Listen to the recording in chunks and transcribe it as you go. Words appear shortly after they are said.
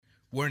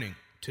Warning: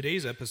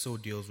 today's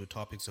episode deals with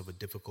topics of a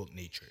difficult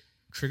nature.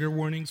 Trigger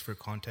warnings for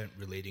content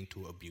relating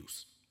to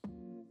abuse.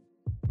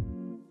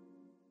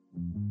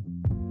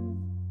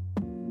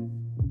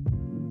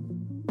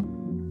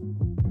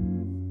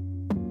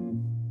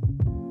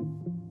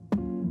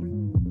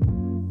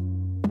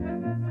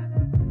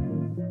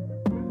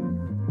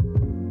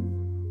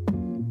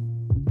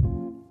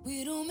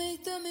 We don't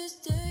make the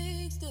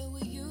mistakes that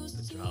we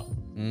used to. Drop.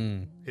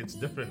 It's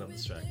different on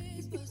this track.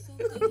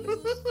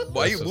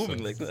 Why are you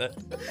moving like that?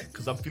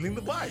 Because I'm feeling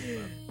the vibe,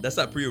 man. That's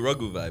that Priya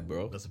Raghu vibe,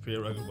 bro. That's a pretty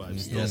rugged vibe.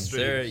 Still Yes, straight.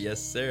 sir.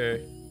 Yes,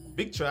 sir.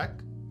 Big track.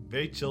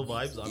 Very chill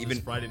vibes on Even-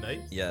 this Friday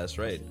night. Yeah, that's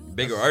right.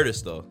 Bigger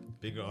artist, though.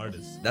 Bigger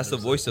artists. That's the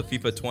 100%. voice of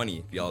FIFA 20,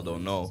 if y'all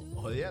don't know.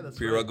 Oh, yeah, that's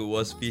Priya right. Raghu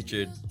was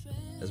featured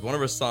as one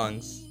of her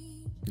songs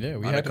Yeah, we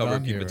on the had it cover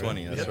on of here, FIFA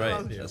 20. right? We That's had it right.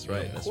 on here. That's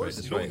right. Of That's course, right.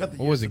 That's you know, we right. got the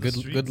What was ears it? to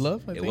the Good streets.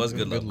 Love? I It think? was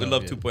Good Love. Good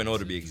Love yeah. 2.0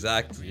 to be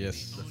exact.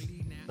 Yes.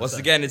 Once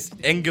again, it's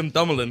Engum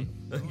Tamalan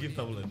Give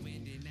Tamlin.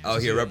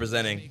 out here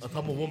representing. A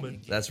Tamil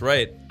woman That's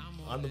right.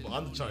 on the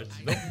charts,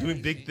 you know,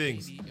 doing big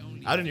things.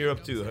 Out in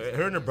Europe too.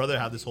 Her and her brother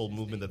have this whole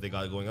movement that they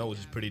got going on, which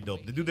is pretty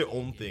dope. They do their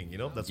own thing, you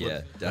know. That's Yeah, what I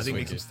that's think what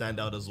makes it them stand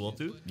out as well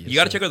too. You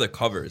got to check out their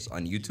covers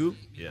on YouTube.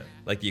 Yeah.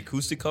 Like the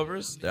acoustic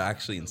covers, they're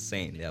actually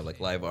insane. They have like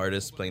live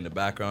artists playing in the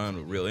background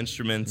with real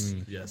instruments.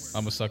 Yes.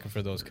 I'm a sucker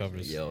for those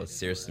covers. Yo,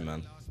 seriously,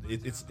 man.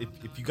 It's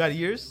if you got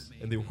ears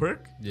and they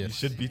work, you Yes.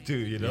 should be too.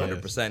 You know.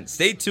 100%.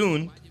 Stay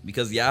tuned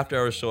because the After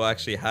Hours show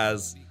actually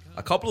has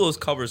a couple of those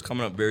covers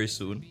coming up very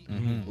soon.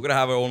 We're gonna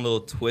have our own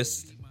little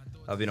twist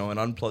of an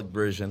unplugged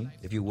version,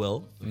 if you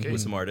will, with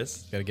some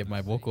artists. Gotta get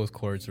my vocals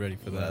cords ready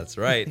for that. That's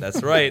right.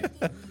 That's right.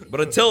 But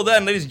until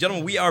then, ladies and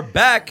gentlemen, we are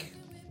back.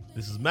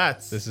 This is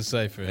Matt's. This is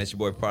Cypher. And it's your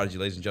boy Prodigy,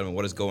 ladies and gentlemen.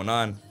 What is going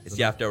on? It's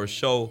the After Hours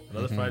show.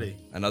 Another Friday.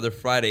 Another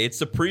Friday. It's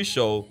the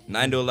pre-show,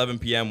 9 to 11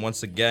 p.m.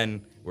 Once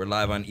again, we're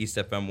live on East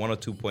FM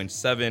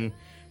 102.7.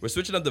 We're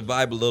switching up the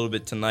vibe a little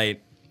bit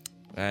tonight.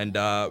 And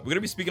we're going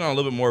to be speaking on a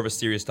little bit more of a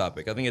serious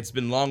topic. I think it's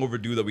been long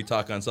overdue that we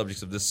talk on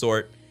subjects of this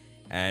sort.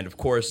 And of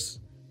course,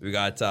 we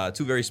got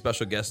two very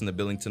special guests in the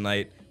building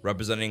tonight,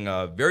 representing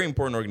a very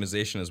important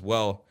organization as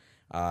well,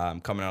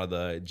 coming out of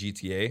the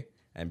GTA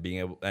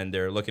and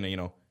they're looking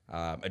to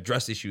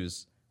address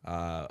issues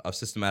of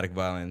systematic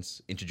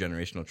violence,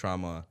 intergenerational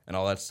trauma, and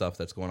all that stuff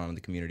that's going on in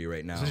the community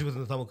right now. Especially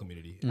within the Tamil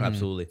community.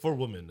 Absolutely. For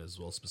women as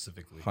well,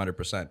 specifically.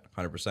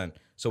 100%.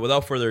 So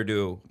without further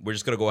ado, we're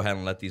just going to go ahead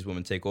and let these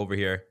women take over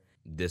here.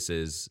 This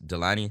is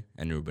Delani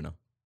and Rubina.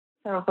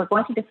 So we're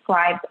going to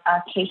describe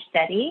a case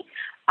study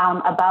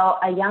about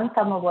a young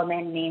Tamil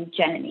woman named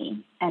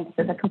Janani, and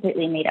this is a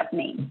completely made-up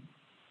name.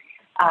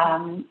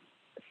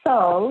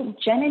 So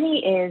Janani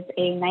is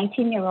a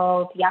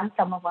 19-year-old young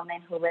Tamil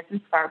woman who lives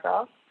in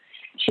Scarborough.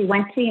 She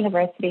went to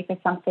university for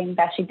something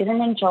that she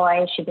didn't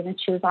enjoy, she didn't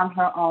choose on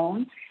her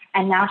own,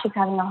 and now she's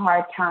having a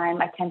hard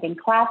time attending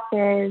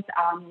classes,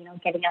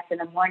 getting up in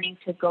the morning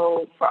to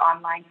go for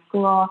online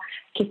school,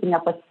 keeping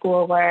up with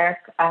schoolwork,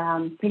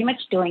 pretty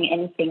much doing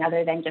anything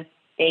other than just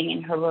staying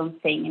in her room,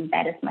 staying in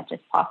bed as much as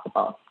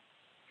possible.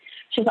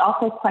 She's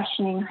also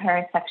questioning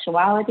her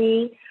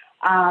sexuality,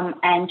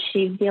 and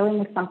she's dealing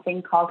with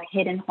something called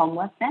hidden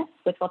homelessness,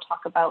 which we'll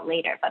talk about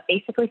later. But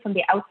basically, from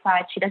the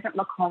outside, she doesn't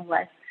look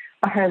homeless,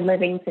 but her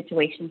living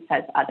situation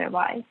says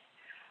otherwise.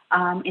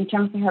 In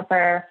terms of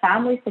her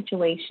family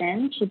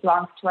situation, she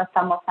belongs to a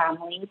Tamil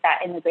family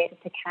that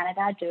immigrated to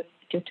Canada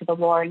due to the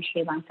war in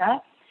Sri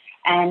Lanka.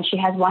 And she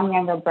has one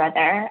younger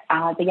brother.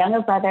 The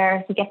younger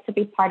brother, he gets to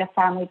be part of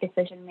family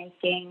decision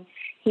making.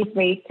 He's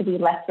raised to be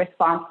less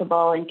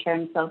responsible in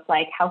terms of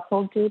like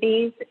household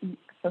duties,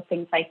 so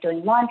things like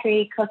doing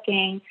laundry,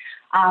 cooking.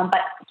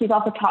 But he's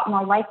also taught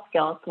more life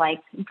skills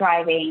like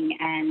driving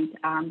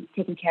and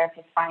taking care of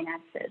his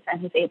finances. And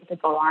he's able to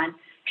go on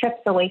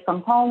trips away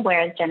from home,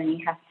 whereas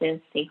Janani has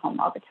to stay home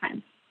all the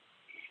time.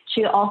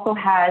 She also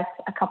has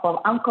a couple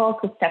of uncles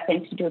who step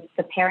in to do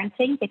the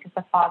parenting because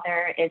the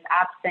father is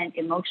absent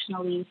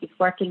emotionally. He's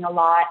working a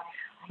lot.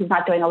 He's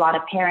not doing a lot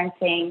of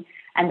parenting.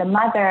 And the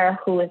mother,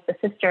 who is the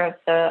sister of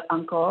the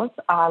uncles,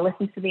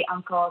 listens to the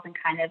uncles and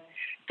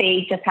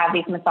they just have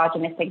these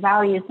misogynistic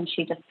values and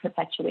she just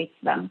perpetuates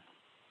them.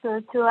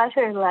 So throughout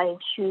her life,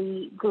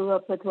 she grew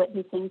up with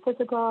witnessing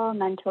physical,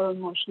 mental,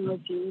 emotional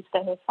abuse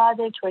by her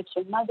father towards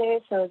her mother.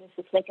 So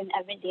this is like an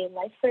everyday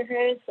life for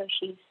her. So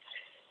she's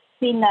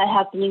seen that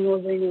happening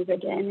over and over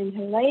again in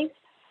her life.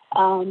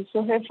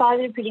 So her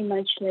father pretty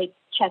much like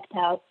checked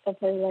out of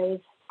her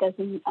life,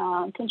 doesn't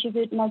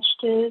contribute much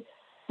to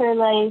her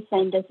life,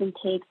 and doesn't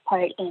take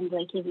part in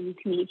like even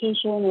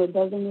communication or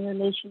building a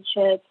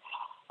relationship.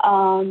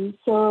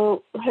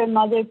 So her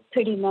mother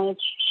pretty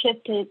much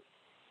shifted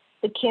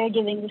the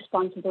caregiving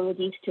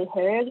responsibilities to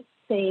her,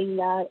 saying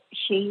that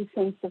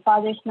since the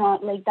father's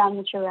not like that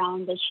much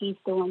around, that she's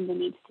the one that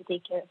needs to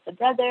take care of the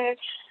brother.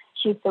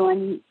 She's the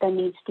one that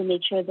needs to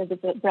make sure that the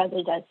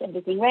brother does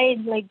everything right,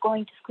 like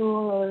going to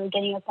school or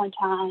getting up on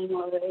time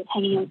or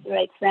hanging out with the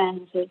right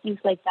friends or things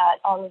like that.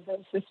 All of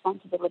those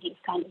responsibilities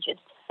kind of just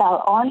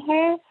fell on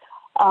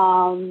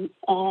her.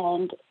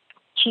 And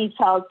she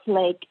felt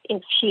like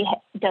if she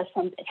does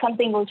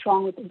something goes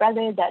wrong with the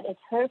brother, that it's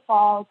her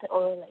fault,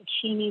 or like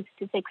she needs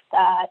to fix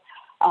that.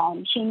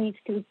 She needs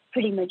to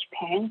pretty much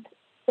parent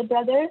the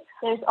brother.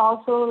 There's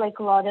also like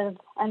a lot of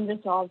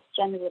unresolved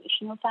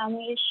generational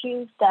family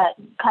issues that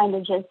kind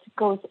of just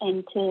goes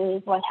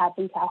into what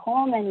happens at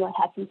home and what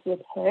happens with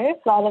her.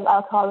 A lot of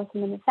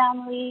alcoholism in the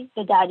family.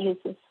 The dad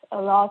uses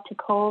a lot to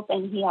cope,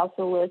 and he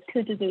also works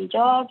 2 to 3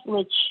 jobs,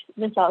 which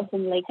results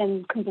in like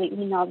him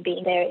completely not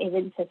being there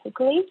even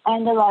physically.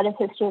 And a lot of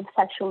history of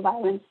sexual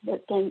violence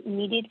within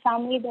immediate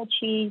family that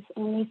she's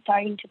only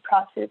starting to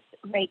process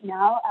right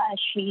now as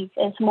she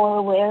is more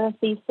aware of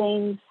these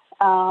things.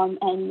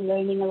 And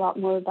learning a lot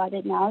more about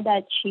it now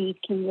that she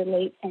can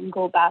relate and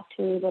go back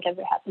to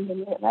whatever happened in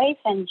her life,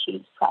 and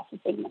she's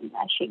processing them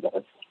as she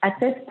goes. At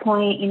this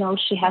point,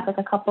 she has like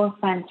a couple of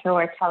friends who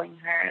are telling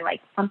her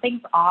like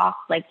something's off,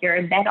 like you're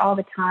in bed all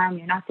the time,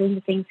 you're not doing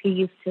the things you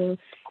used to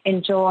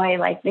enjoy,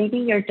 like maybe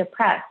you're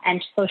depressed.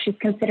 And so she's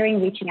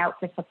considering reaching out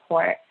for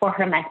support for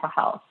her mental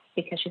health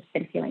because she's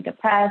been feeling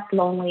depressed,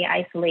 lonely,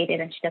 isolated,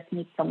 and she just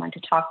needs someone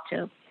to talk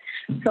to.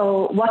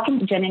 So what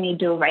can Janani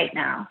do right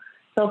now?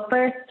 So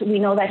first, we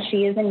know that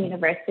she is in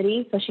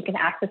university, so she can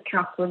access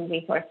counseling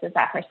resources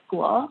at her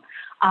school.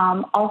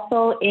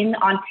 Also in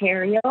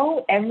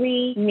Ontario,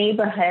 every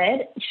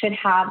neighborhood should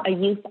have a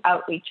youth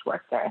outreach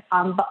worker,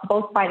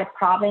 both by the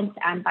province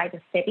and by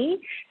the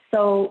city.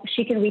 So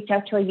she can reach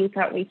out to a youth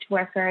outreach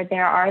worker.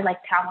 There are like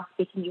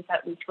Tamil-speaking youth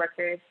outreach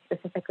workers,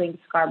 specifically in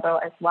Scarborough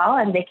as well,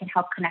 and they can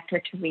help connect her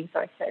to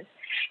resources.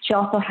 She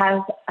also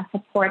has a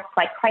support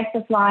like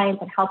crisis lines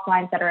and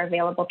helplines that are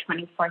available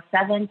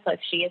 24/7. So if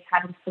she is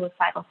having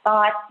suicidal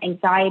thoughts,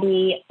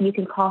 anxiety, you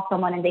can call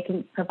someone and they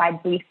can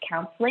provide brief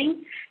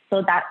counseling.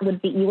 So that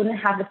would be, you wouldn't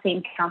have the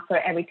same counselor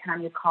every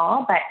time you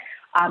call, but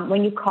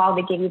when you call,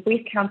 they give you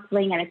brief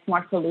counseling and it's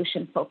more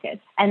solution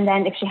focused. And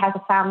then if she has a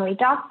family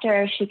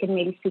doctor, she can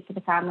maybe speak to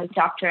the family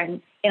doctor.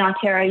 And in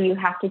Ontario, you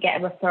have to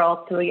get a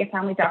referral through your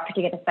family doctor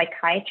to get a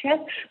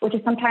psychiatrist, which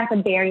is sometimes a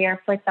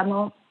barrier for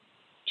some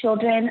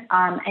children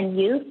and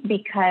youth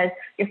because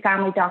your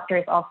family doctor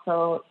is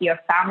also your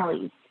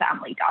family's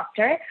family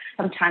doctor.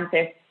 Sometimes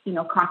there's,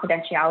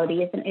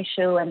 confidentiality is an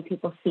issue and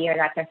people fear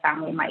that their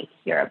family might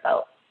hear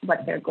about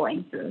what they're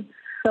going through.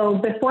 So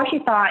before she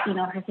thought,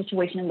 her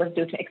situation was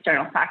due to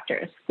external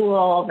factors,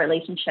 school,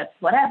 relationships,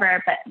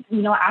 whatever. But,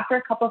 after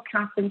a couple of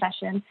counseling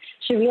sessions,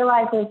 she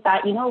realizes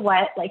that,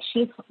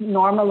 she's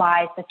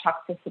normalized the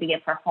toxicity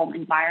of her home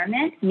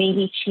environment.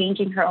 Maybe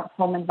changing her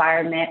home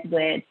environment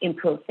would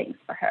improve things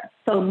for her.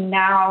 So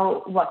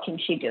now what can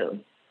she do?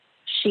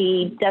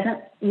 She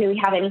doesn't really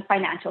have any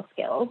financial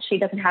skills. She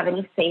doesn't have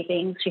any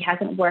savings. She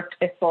hasn't worked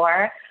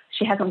before.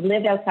 She hasn't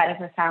lived outside of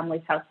her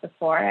family's house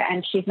before,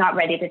 and she's not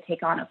ready to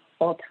take on a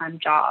full-time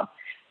job.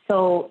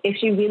 So if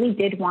she really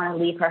did want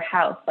to leave her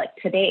house, like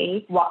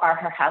today, what are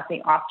her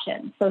housing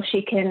options? So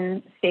she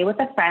can stay with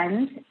a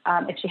friend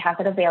if she has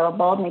it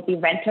available, maybe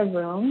rent a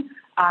room.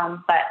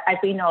 But as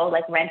we know,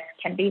 rent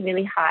can be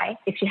really high.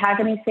 If she has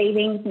any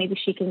savings, maybe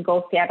she can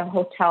go stay at a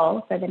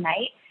hotel for the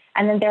night.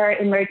 And then there are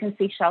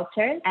emergency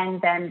shelters, and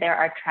then there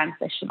are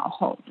transitional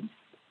homes.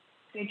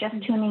 If you're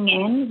just tuning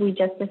in, we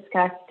just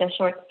discussed a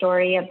short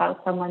story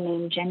about someone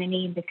named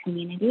Janani in the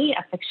community,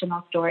 a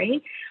fictional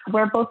story.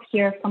 We're both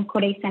here from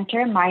Koday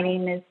Center. My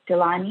name is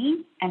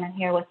Dilani, and I'm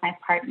here with my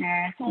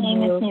partner. My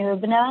name is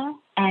Nirubna.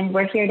 And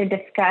we're here to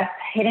discuss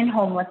hidden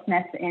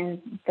homelessness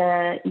in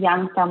the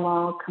young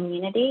Tamil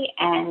community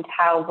and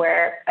how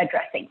we're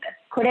addressing this.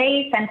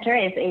 Koday Center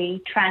is a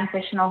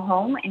transitional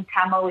home. In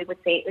Tamil, we would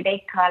say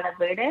Udai Kala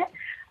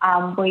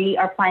Virdu. We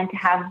are planning to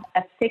have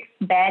a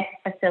 6-bed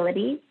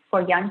facility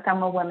for young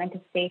Tamil women to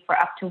stay for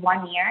up to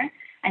 1 year.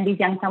 And these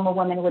young Tamil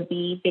women would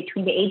be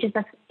between the ages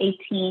of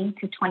 18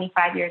 to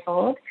 25 years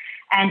old.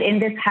 And in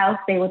this house,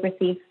 they would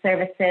receive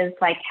services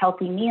like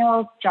healthy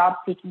meals,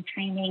 job-seeking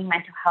training,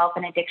 mental health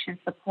and addiction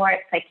support,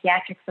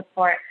 psychiatric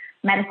support,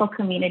 medical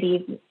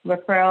community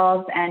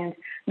referrals, and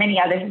many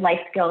other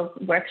life skills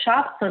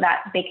workshops so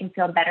that they can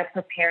feel better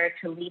prepared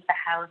to leave the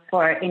house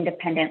for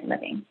independent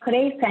living.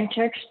 Koday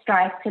Center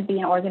strives to be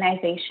an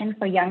organization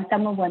for young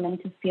Tamil women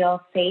to feel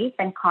safe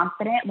and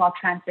confident while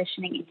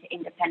transitioning into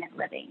independent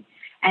living.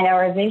 And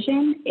our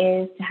vision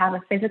is to have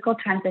a physical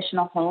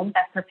transitional home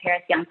that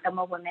prepares young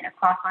Tamil women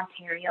across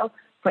Ontario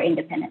for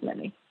independent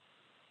living.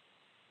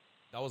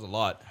 That was a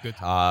lot.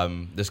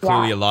 There's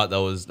clearly a lot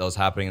that was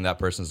happening in that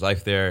person's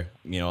life there.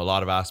 A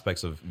lot of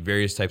aspects of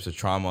various types of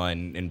trauma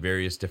and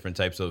various different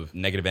types of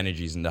negative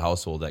energies in the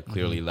household that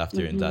clearly left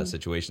her in that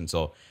situation.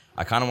 So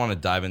I kind of want to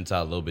dive into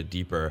that a little bit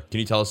deeper. Can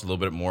you tell us a little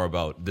bit more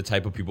about the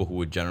type of people who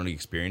would generally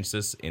experience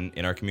this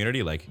in our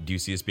community? Do you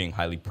see this being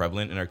highly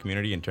prevalent in our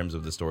community in terms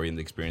of the story and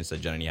the experience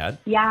that Janani had?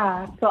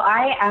 Yeah. So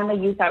I am a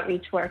youth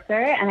outreach worker,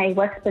 and I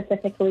work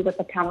specifically with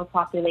the Tamil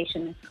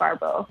population in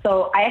Scarborough.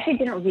 So I actually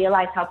didn't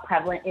realize how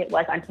prevalent it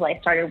was until I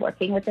started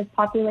working with this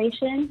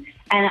population.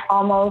 And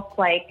almost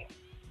I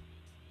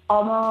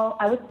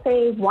would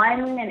say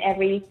 1 in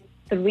every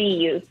 3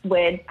 youth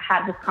would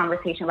have this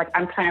conversation,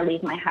 I'm trying to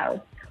leave my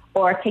house.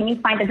 Or can you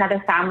find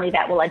another family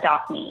that will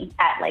adopt me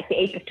at like the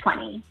age of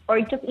 20? Or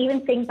just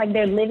even things like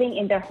they're living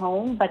in their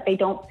home, but they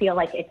don't feel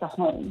like it's a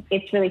home.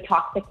 It's really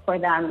toxic for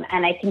them.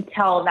 And I can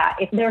tell that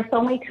if there are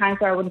so many times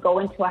where I would go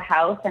into a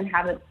house and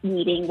have a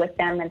meeting with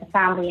them and the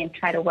family and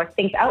try to work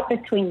things out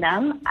between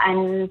them.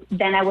 And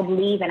then I would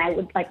leave and I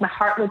would like, my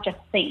heart would just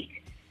sink,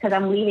 because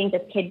I'm leaving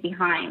this kid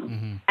behind.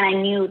 And I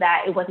knew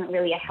that it wasn't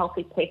really a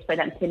healthy place for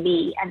them to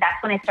be. And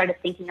that's when I started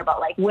thinking about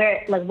like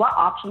what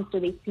options do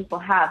these people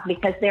have?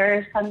 Because there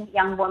are some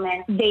young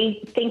women,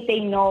 they think they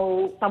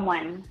know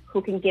someone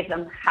who can give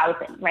them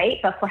housing, right?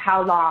 But for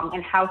how long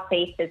and how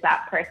safe is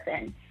that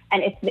person?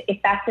 And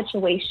if that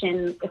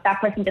situation, if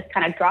that person just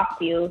kind of drops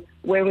you,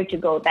 where would you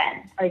go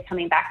then? Are you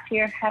coming back to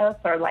your house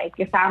or like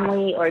your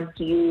family, or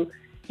do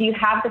you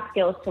have the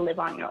skills to live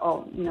on your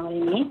own? You know what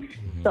I mean?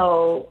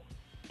 So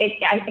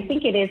I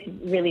think it is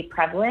really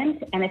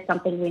prevalent, and it's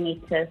something we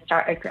need to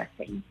start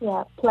addressing.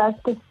 Yeah, plus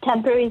the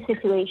temporary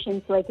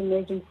situations like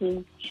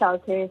emergency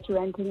shelters,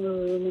 renting a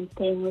room and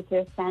staying with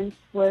your friends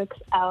works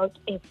out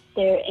if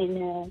they're in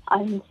an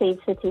unsafe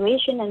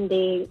situation and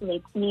they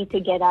like need to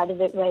get out of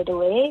it right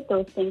away.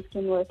 Those things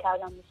can work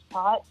out on the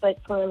spot, but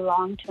for a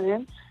long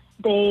term,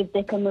 they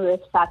become a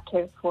risk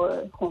factor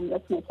for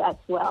homelessness as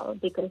well,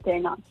 because they're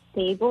not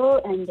stable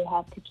and they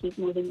have to keep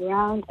moving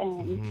around,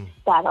 and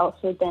that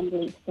also then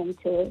leads them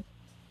to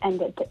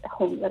end up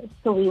homeless.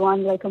 So we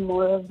want like a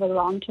more of a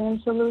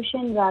long-term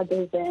solution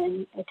rather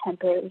than a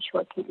temporary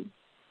short-term.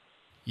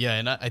 Yeah,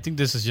 and I think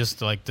this is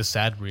just like the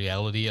sad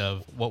reality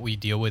of what we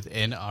deal with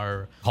in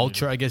our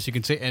culture, I guess you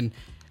can say. And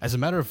as a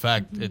matter of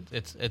fact,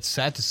 it's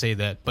sad to say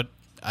that, but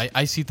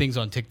I see things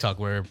on TikTok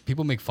where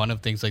people make fun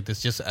of things like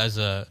this just as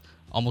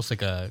almost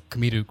like a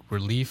comedic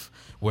relief,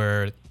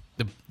 where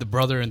the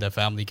brother and the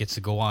family gets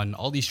to go on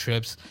all these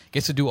trips,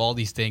 gets to do all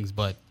these things,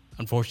 but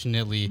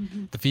unfortunately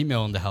the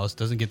female in the house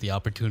doesn't get the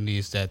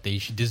opportunities that they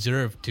should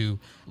deserve to,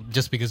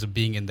 just because of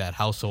being in that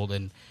household.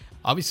 And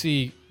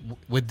obviously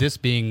with this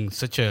being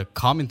such a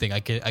common thing, I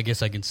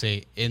guess I can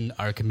say in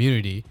our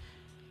community,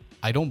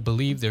 I don't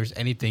believe there's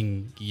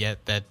anything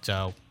yet that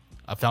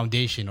a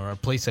foundation or a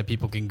place that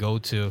people can go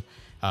to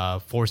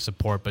for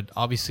support. But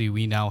obviously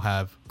we now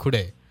have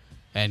Kure.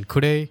 And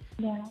Kure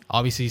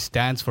obviously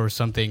stands for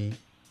something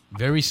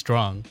very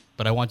strong,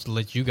 but I want to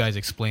let you guys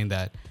explain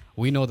that.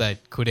 We know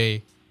that Kure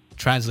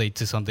translates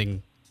to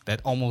something that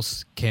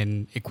almost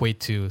can equate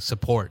to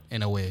support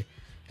in a way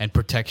and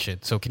protection.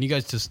 So can you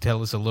guys just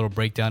tell us a little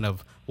breakdown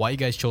of why you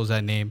guys chose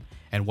that name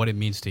and what it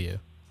means to you?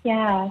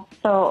 Yeah,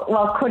 so,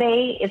 well,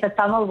 Kure is a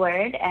Tamil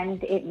word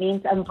and it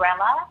means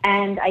umbrella.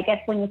 And I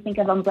guess when you think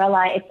of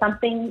umbrella, it's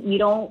something you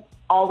don't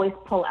always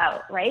pull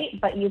out, right?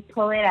 But you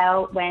pull it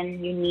out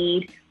when you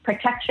need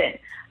protection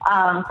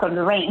from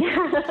the rain.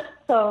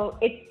 So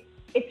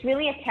it's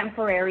really a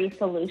temporary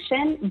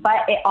solution,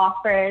 but it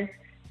offers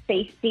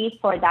safety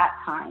for that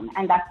time.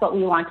 And that's what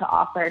we want to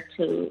offer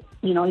to,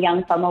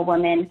 young Tamil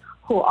women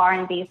who are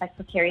in these like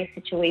precarious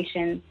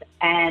situations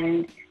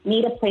and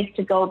need a place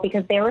to go,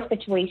 because there were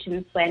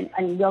situations when,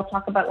 and we'll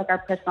talk about like our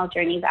personal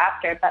journeys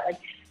after, but like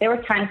there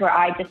were times where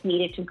I just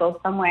needed to go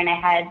somewhere and I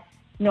had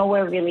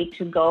nowhere really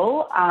to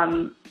go.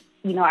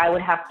 I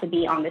would have to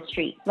be on the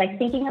street. Like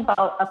thinking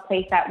about a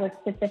place that was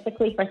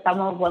specifically for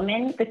Tamil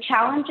women, the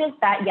challenges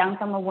that young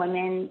Tamil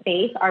women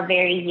face are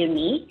very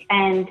unique.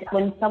 And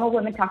when Tamil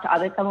women talk to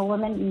other Tamil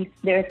women,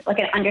 there's like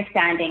an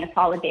understanding, a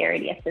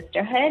solidarity, a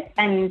sisterhood.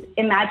 And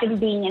imagine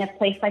being in a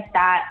place like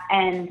that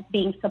and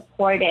being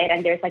supported,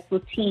 and there's like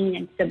routine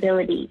and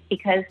stability,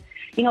 because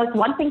it's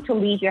one thing to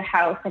leave your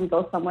house and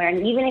go somewhere.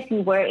 And even if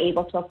you were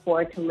able to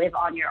afford to live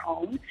on your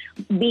own,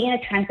 being in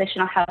a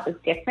transitional house is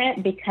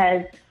different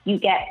because you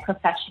get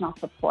professional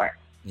support.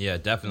 Yeah,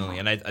 definitely.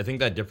 And I think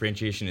that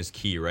differentiation is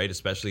key, right?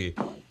 Especially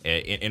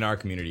in our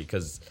community,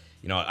 because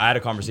I had a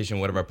conversation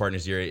with one of our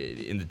partners here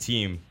in the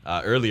team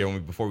earlier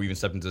before we even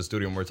stepped into the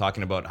studio, and we were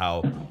talking about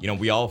how,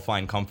 we all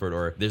find comfort,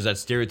 or there's that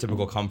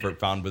stereotypical comfort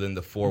found within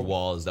the four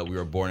walls that we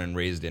were born and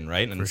raised in,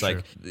 right? And For it's sure.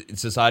 like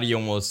society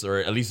almost, or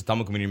at least the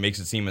Tamil community, makes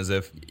it seem as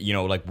if,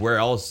 like where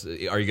else are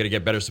you going to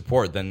get better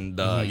support than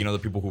the, the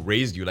people who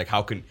raised you? Like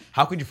how could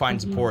you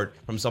find support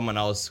from someone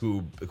else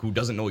who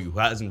doesn't know you, who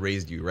hasn't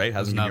raised you, right?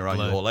 Hasn't been Not around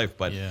your blood. whole life.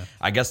 But Yeah.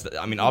 I guess,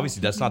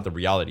 obviously that's not the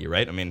reality,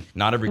 right?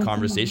 Not every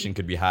conversation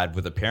could be had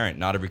with a parent.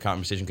 Not every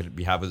conversation could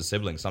be had with a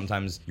sibling.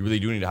 Sometimes you really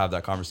do need to have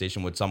that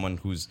conversation with someone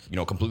who's,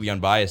 completely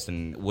unbiased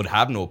and would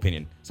have no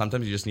opinion.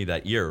 Sometimes you just need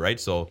that ear, right?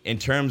 So in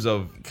terms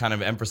of kind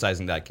of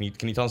emphasizing that, can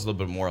you tell us a little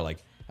bit more like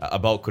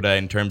about Kure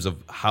in terms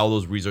of how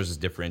those resources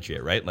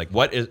differentiate, right? Like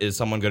what is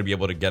someone going to be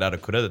able to get out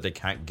of Kure that they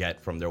can't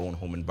get from their own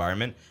home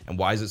environment? And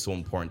why is it so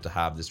important to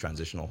have this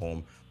transitional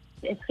home?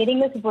 It's getting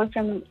the support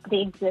from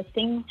the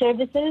existing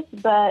services,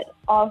 but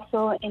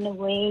also in a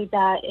way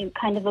that it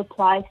kind of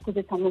applies to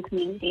the Tamil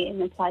community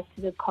and applies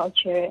to the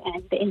culture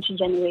and the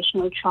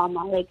intergenerational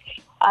trauma. Like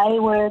I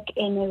work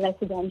in a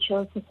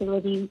residential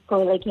facility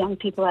for like young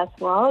people as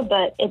well,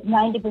 but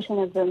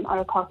 90% of them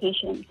are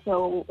Caucasian.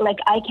 So like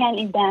I can't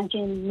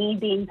imagine me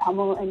being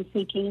Tamil and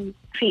seeking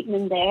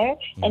treatment there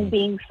and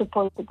being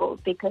supportable,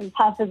 because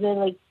half of the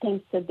like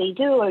things that they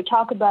do or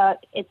talk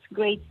about, it's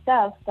great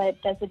stuff,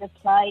 but does it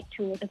apply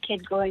to a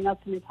kid growing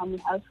up in a Tamil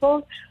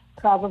household?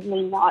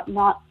 Probably not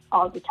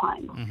all the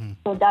time.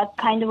 So that's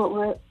kind of what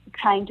we're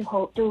trying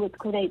to do with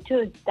Kuday too,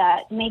 is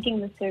that making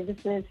the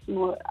services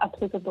more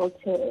applicable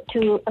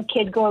to a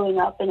kid growing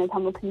up in a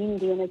Tamil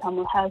community, in a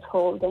Tamil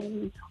household,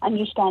 and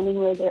understanding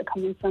where they're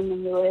coming from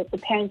and where the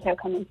parents are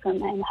coming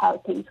from and how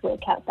things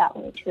work out that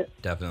way too.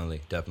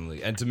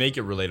 Definitely. And to make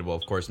it relatable,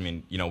 of course, I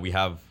mean, you know, we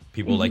have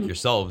people like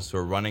yourselves who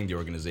are running the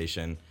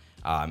organization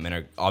and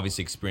are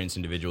obviously experienced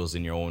individuals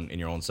in your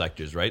own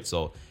sectors, right?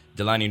 So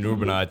Delaney and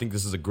Rubina, I think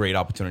this is a great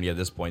opportunity at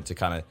this point to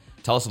kind of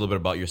tell us a little bit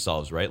about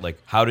yourselves, right? Like,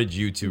 how did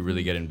you two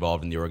really get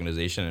involved in the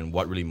organization, and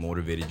what really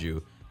motivated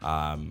you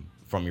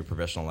from your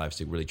professional lives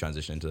to really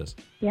transition into this?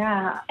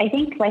 Yeah, I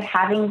think like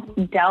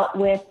having dealt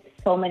with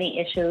so many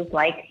issues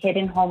like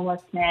hidden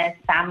homelessness,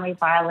 family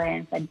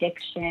violence,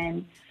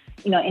 addiction,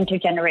 you know,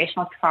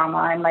 intergenerational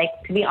trauma, and like,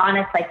 to be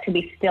honest, like to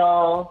be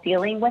still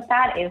dealing with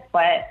that is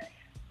what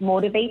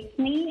motivates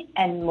me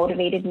and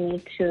motivated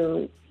me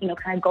to, you know,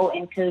 kind of go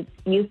into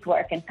youth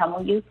work and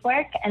Tamil youth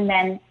work. And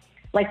then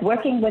like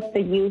working with the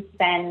youth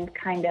then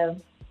kind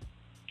of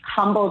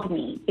humbled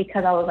me,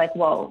 because I was like,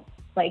 whoa,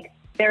 like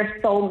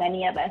there's so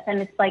many of us. And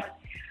it's like,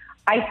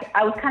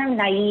 I was kind of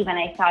naive, and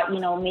I thought, you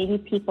know, maybe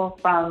people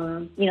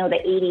from, you know, the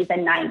 80s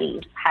and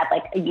 90s had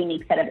like a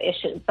unique set of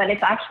issues, but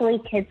it's actually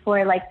kids who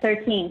are like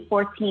 13,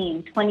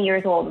 14, 20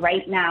 years old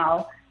right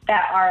now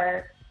that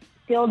are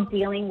still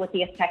dealing with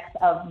the effects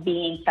of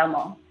being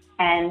Tamil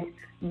and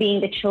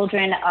being the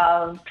children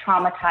of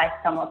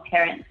traumatized Tamil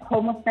parents.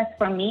 Homelessness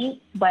for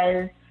me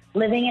was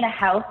living in a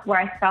house where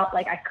I felt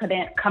like I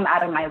couldn't come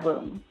out of my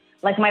room.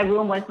 Like my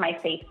room was my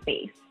safe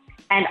space.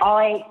 And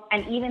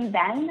even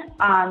then,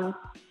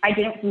 I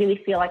didn't really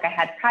feel like I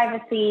had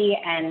privacy.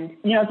 And,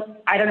 you know,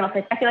 I don't know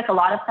if I feel like a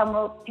lot of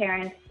Tamil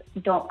parents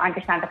don't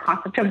understand the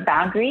concept of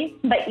boundaries,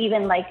 but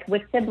even like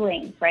with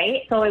siblings,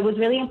 right? So it was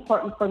really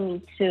important for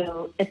me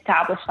to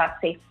establish that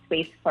safe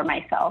space for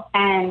myself.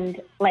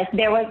 And like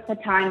there was a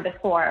time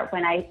before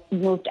when I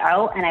moved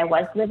out and I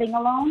was living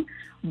alone,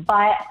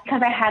 but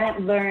because I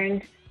hadn't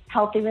learned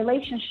healthy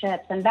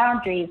relationships and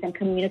boundaries and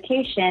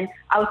communication,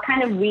 I was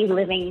kind of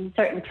reliving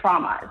certain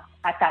traumas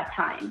at that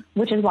time,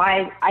 which is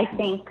why I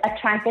think a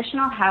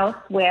transitional house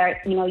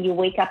where, you know, you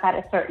wake up at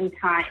a certain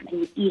time and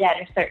you eat at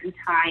a certain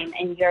time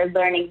and you're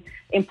learning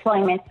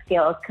employment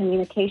skills,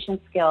 communication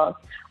skills.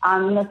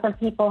 You know, some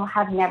people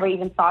have never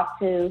even thought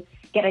to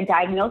get a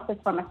diagnosis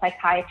from a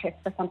psychiatrist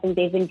for something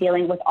they've been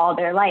dealing with all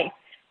their life.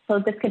 So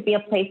this could be a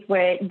place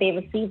where they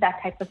receive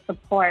that type of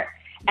support.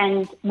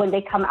 And when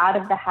they come out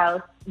of the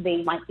house,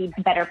 they might be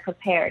better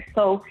prepared.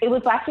 So it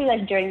was actually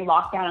like during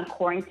lockdown and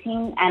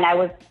quarantine, and I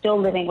was still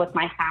living with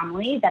my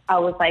family, that I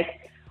was like,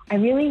 I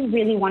really,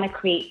 really want to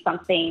create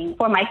something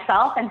for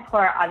myself and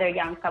for other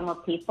young Tamil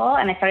people.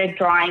 And I started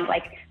drawing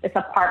like this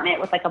apartment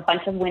with like a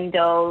bunch of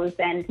windows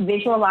and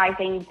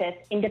visualizing this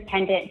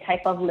independent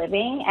type of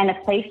living, and a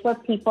place where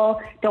people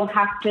don't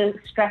have to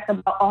stress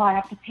about, oh, I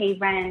have to pay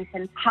rent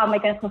and how am I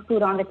going to put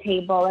food on the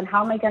table and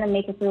how am I going to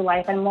make it through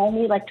life? I'm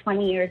only like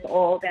 20 years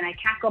old and I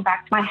can't go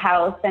back to my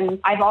house and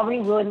I've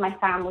already ruined my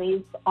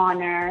family's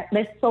honor.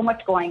 There's so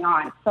much going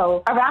on.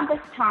 So around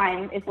this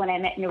time is when I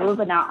met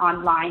Nirubana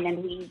online,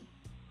 and we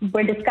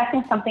were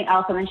discussing something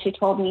else, and then she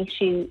told me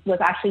she was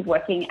actually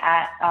working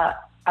at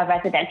a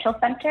residential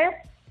center,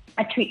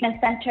 a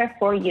treatment center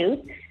for youth,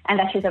 and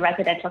that she's a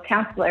residential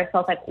counselor. So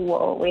I was like,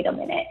 whoa, wait a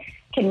minute.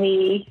 Can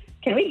we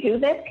do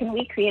this? Can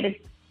we create a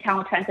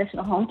Tamil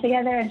transitional home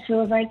together? And she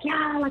was like,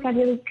 yeah, like I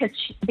really, because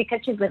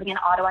she's living in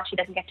Ottawa, she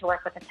doesn't get to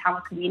work with the Tamil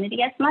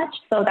community as much.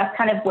 So that's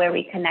kind of where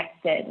we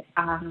connected.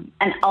 And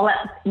I'll let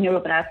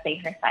Nirubana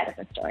say her side of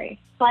the story.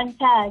 Fun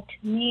fact,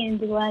 me and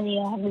Delaney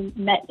haven't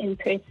met in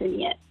person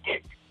yet.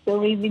 So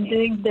we've been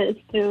doing this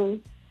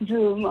through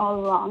Zoom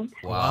all along.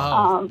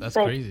 Wow, that's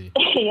crazy.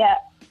 Yeah.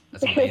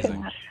 That's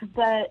amazing.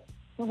 But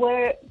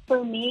where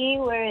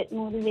it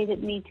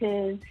motivated me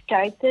to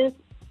start this,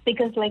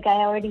 because like I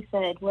already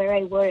said, where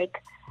I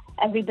work,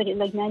 everybody,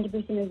 like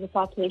 90% of the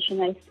population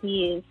I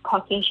see is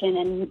Caucasian,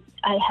 and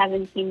I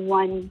haven't seen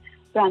one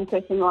brown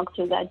person walk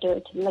through that door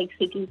to like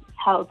seeking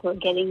help or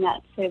getting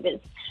that service,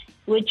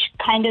 which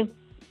kind of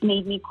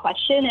made me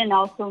question and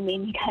also made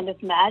me kind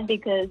of mad,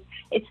 because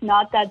it's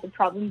not that the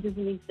problem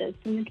doesn't exist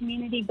in the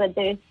community, but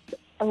there's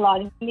a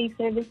lot of these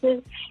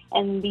services,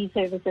 and these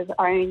services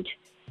aren't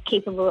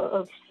capable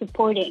of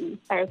supporting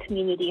our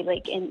community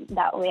like in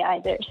that way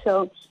either.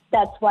 So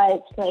that's why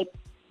it's like,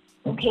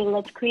 okay,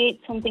 let's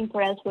create something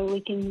for us where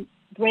we can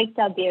break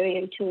that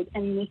barrier to it,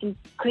 and we can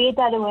create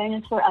that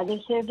awareness for other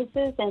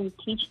services and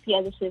teach the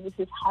other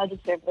services how to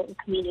serve the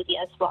community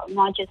as well,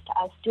 not just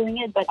us doing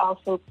it, but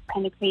also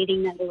kind of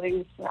creating that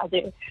awareness for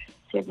other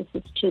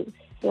services too,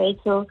 right?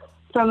 So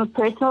from a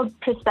personal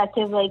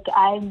perspective, like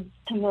I'm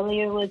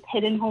familiar with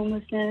hidden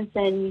homelessness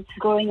and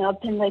growing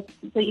up in like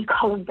what you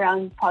call a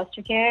brown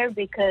foster care,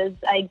 because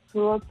I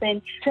grew up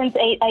in,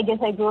 I guess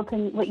I grew up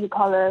in what you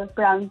call a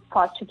brown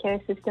foster care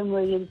system,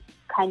 where you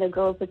kind of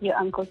grow up with your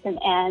uncles and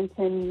aunts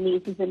and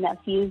nieces and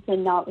nephews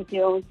and not with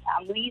your own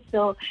family.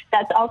 So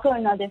that's also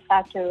another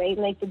factor, right?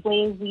 Like the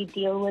way we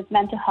deal with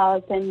mental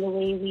health and the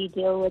way we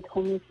deal with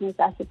homelessness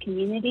as a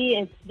community,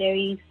 it's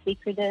very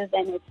secretive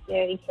and it's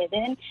very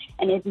hidden,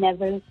 and it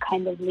never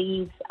kind of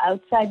leaves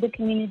outside the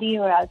community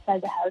or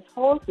outside the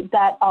household.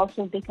 That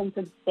also becomes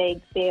a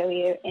big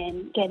barrier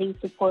in getting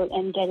support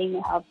and getting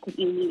the help that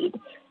you need.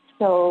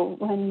 So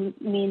when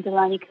me and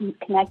Delani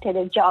connected,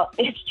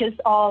 it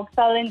just all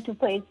fell into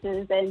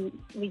places, and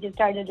we just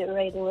started it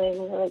right away.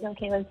 We were like,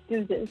 okay, let's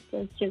do this.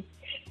 Let's just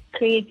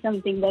create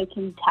something that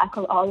can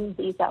tackle all of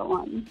these at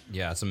once.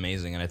 Yeah, it's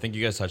amazing. And I think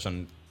you guys touched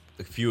on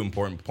a few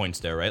important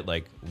points there, right?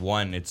 Like,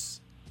 one, it's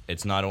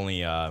not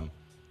only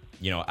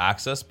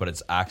access, but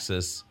it's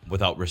access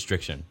without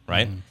restriction,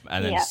 right? Mm-hmm.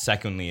 And then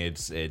secondly,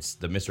 it's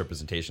the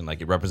misrepresentation.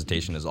 Like,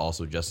 representation is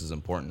also just as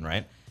important,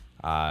 right?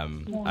 I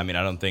mean,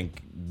 I don't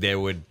think there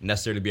would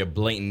necessarily be a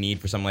blatant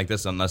need for something like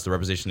this unless the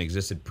representation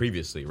existed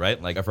previously,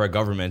 right? Like if our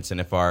governments and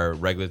if our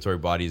regulatory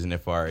bodies and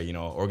if our,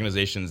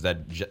 organizations that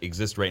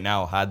exist right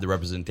now had the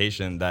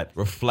representation that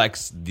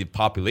reflects the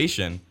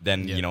population,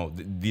 then,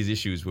 these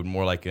issues would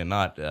more likely than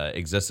not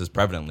exist as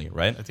prevalently,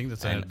 right? I think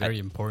that's a very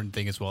important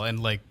thing as well. And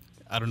like,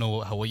 I don't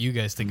know what you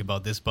guys think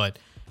about this, but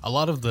a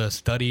lot of the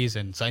studies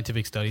and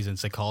scientific studies and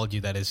psychology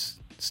that is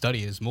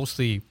studied is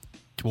mostly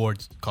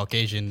towards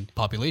Caucasian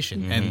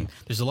population. Mm-hmm. And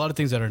there's a lot of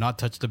things that are not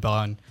touched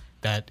upon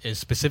that is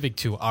specific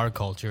to our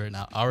culture and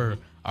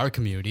our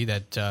community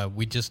that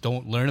we just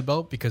don't learn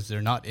about because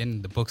they're not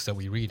in the books that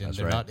we read, and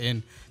they're not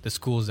in the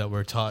schools that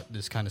we're taught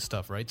this kind of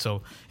stuff, right?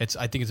 So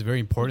I think it's very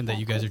important that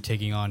you guys are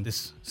taking on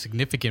this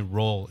significant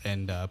role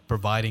and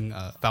providing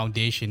a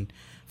foundation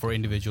for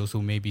individuals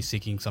who may be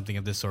seeking something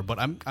of this sort. But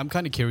I'm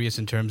kind of curious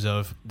in terms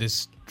of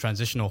this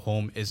transitional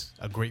home is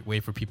a great way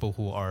for people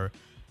who are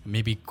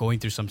maybe going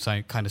through some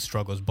kind of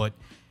struggles. But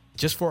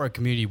just for our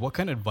community, what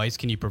kind of advice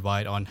can you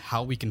provide on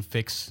how we can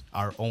fix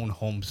our own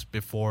homes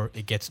before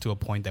it gets to a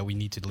point that we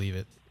need to leave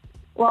it?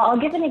 Well, I'll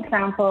give an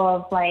example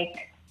of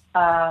like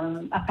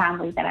a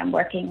family that I'm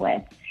working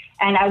with.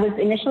 And I was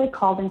initially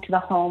called into the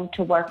home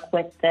to work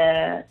with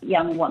the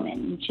young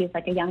woman. She's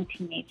like a young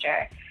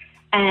teenager.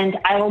 And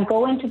I will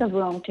go into the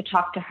room to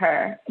talk to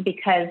her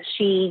because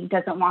she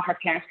doesn't want her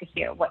parents to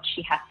hear what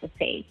she has to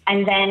say.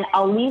 And then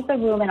I'll leave the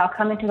room and I'll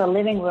come into the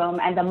living room,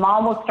 and the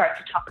mom will start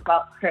to talk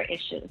about her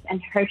issues. And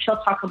she'll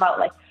talk about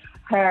like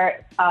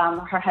her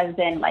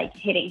husband like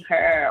hitting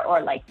her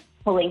or like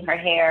pulling her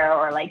hair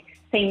or like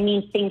saying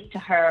mean things to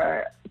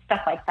her,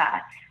 stuff like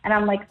that. And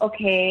I'm like,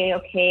 okay.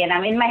 And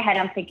I'm in my head,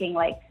 I'm thinking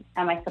like,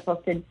 am I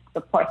supposed to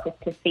report this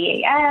to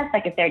CAS?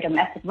 Like, is there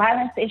domestic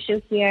violence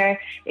issues here?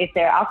 Is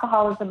there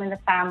alcoholism in the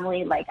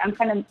family? Like, I'm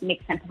trying to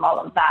make sense of all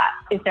of that.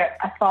 Is there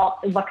assault?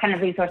 What kind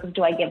of resources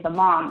do I give the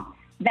mom?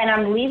 Then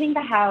I'm leaving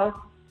the house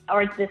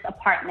or this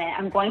apartment.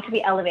 I'm going to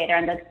the elevator,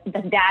 and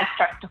the dad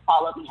starts to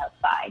follow me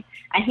outside.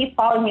 And he's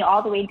following me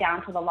all the way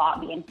down to the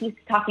lobby, and he's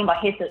talking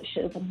about his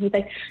issues. And he's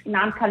like,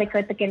 "Nan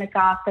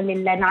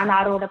kalikratakinakalilla, nan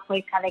aroda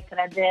poi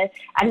kalikrade,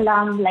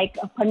 allam like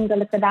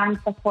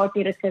pangalakadan support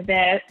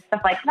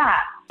stuff like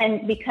that."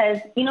 And because,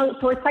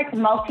 so it's like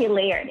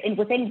multi-layered. And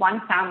within one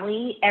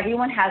family,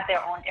 everyone has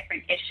their own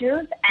different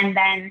issues. And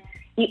then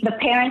the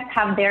parents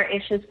have their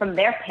issues from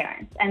their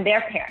parents and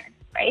their parents,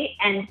 right?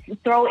 And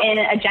throw in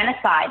a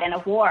genocide and a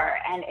war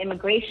and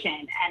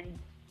immigration and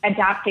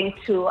adapting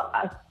to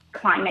a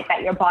climate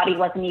that your body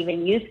wasn't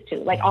even used to.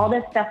 Like all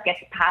this stuff gets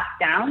passed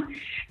down.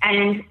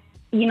 And,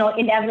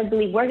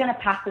 inevitably we're going to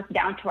pass this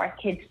down to our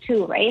kids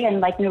too, right? And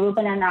like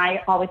Niruban and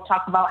I always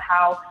talk about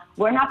how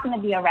we're not going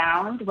to be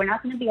around, we're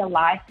not going to be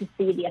alive to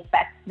see the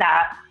effects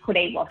that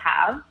Hooday will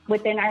have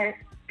within our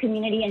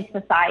community and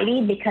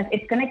society, because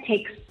it's going to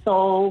take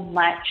so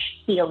much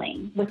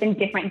healing within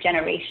different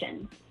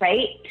generations,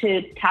 right?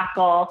 To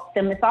tackle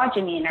the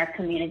misogyny in our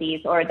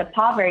communities or the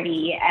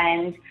poverty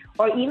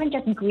or even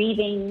just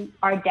grieving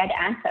our dead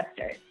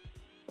ancestors.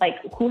 Like,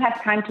 who has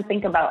time to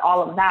think about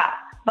all of that?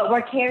 But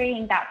we're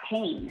carrying that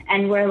pain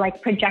and we're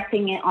like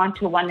projecting it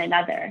onto one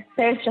another.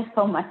 There's just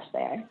so much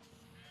there.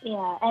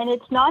 Yeah, and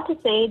it's not to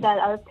say that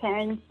our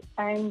parents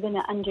aren't going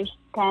to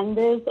understand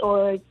this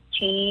or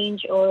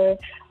change or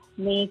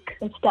make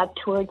a step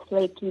towards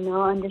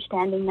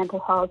understanding mental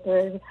health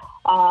or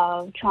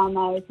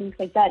trauma or things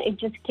like that. It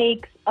just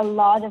takes a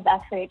lot of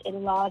effort and a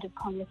lot of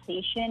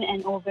conversation,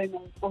 and over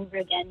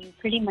again, you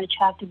pretty much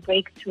have to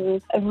break through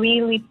a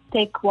really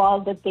thick wall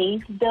that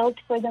they've built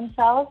for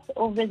themselves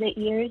over the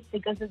years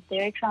because of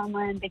their trauma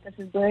and because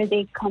of where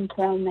they come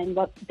from and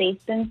what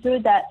they've been through,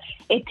 that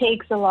it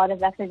takes a lot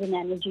of effort and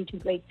energy to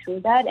break through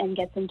that and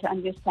get them to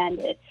understand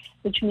it,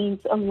 which means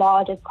a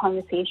lot of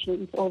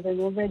conversations over and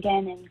over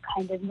again and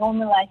kind of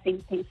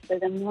normalizing things for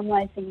them,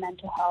 normalizing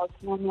mental health,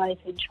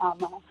 normalizing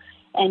trauma,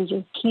 and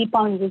just keep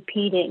on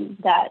repeating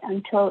that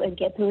until it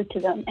gets through to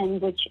them,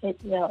 and which it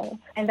will.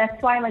 And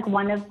that's why, like,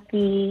 one of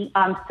the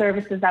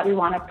services that we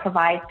want to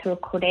provide through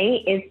Kure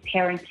is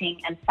parenting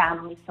and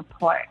family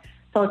support.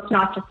 So it's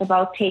not just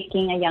about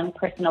taking a young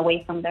person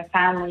away from their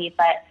family,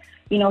 but,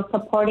 you know,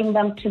 supporting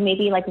them to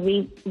maybe like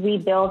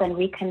rebuild and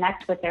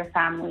reconnect with their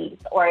families,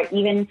 or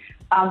even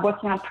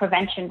working on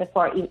prevention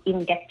before it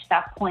even gets to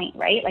that point,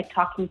 right? Like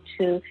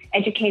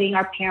educating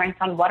our parents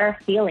on what are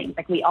feelings.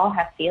 Like, we all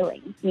have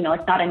feelings. You know,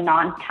 it's not a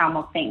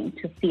non-Tamil thing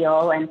to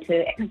feel and to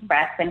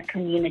express and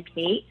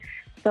communicate.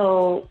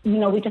 So, you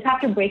know, we just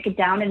have to break it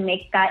down and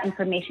make that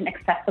information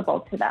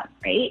accessible to them,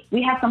 right?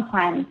 We have some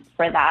plans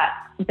for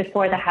that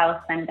before the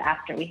house and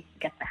after we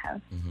get the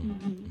house.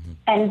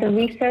 And the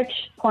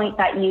research point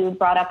that you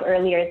brought up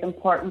earlier is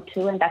important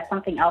too, and that's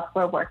something else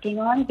we're working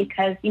on,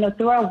 because, you know,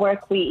 through our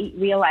work, we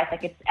realize,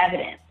 like, it's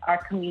evident our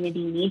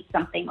community needs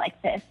something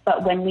like this.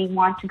 But when we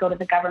want to go to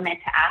the government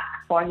to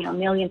ask for, you know,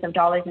 millions of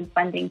dollars in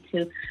funding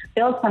to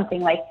build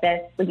something like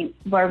this,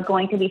 we're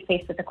going to be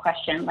faced with the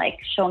question, like,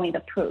 show me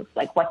the proof,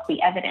 like, what's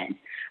the evidence?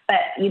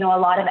 But, you know,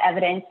 a lot of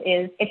evidence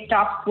is, it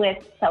stops with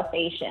South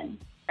Asian,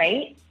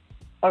 right?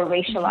 Or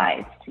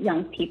racialized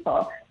young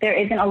people. There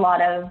isn't a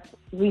lot of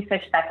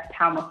research that's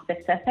Tamil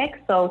specific,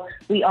 so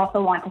we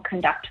also want to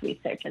conduct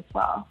research as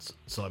well.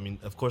 So I mean,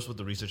 of course, with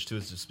the research too,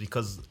 it's just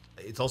because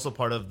it's also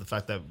part of the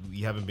fact that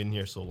we haven't been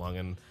here so long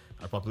and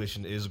our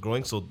population is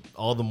growing. So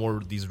all the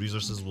more these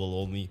resources will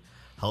only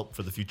help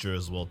for the future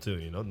as well too.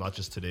 You know, not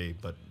just today,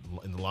 but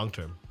in the long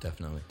term.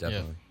 Definitely.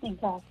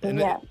 Exactly.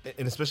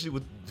 And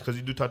especially because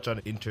you do touch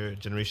on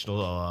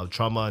intergenerational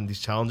trauma and these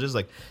challenges,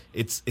 like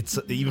it's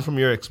even from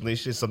your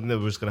explanation, it's something that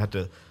we're just gonna have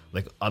to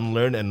like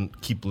unlearn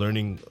and keep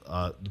learning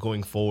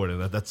going forward,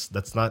 and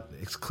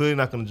it's clearly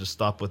not going to just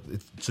stop with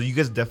it. So you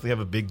guys definitely have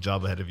a big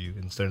job ahead of you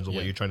in terms of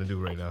what you're trying to do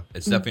right now.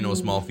 It's definitely no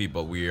small feat,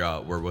 but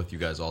we're with you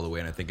guys all the way,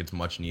 and I think it's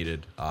much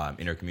needed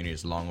in our community.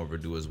 It's long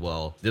overdue as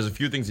well. There's a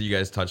few things that you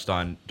guys touched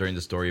on during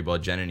the story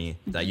about Janani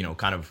that, you know,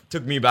 kind of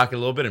took me back a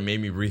little bit and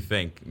made me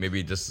rethink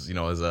maybe just, you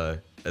know, as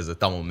a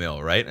Tamil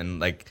male, right?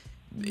 And like,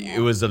 it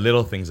was the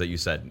little things that you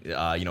said,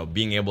 you know,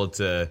 being able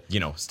to, you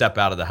know, step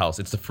out of the house.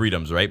 It's the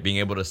freedoms, right? Being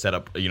able to set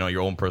up, you know,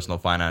 your own personal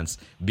finance,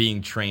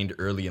 being trained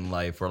early in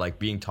life, or like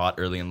being taught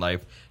early in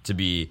life to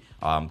be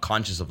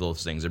conscious of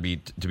those things, or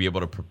to be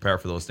able to prepare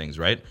for those things,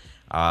 right?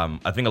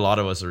 I think a lot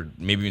of us, or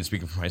maybe even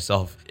speaking for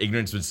myself,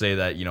 ignorance would say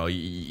that, you know,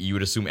 you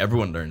would assume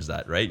everyone learns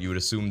that, right? You would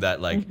assume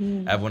that like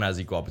everyone has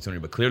equal opportunity,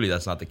 but clearly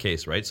that's not the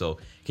case, right? So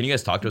can you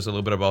guys talk to us a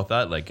little bit about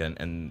that, like,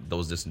 and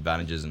those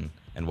disadvantages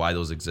and why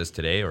those exist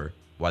today, or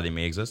why they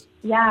may exist?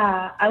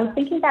 Yeah, I was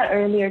thinking that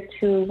earlier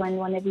too, when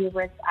one of you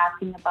was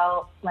asking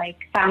about like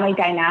family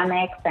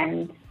dynamics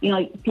and, you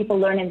know, people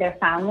learn in their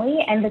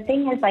family. And the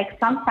thing is, like,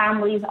 some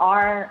families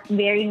are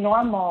very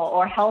normal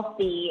or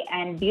healthy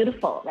and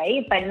beautiful,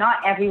 right? But not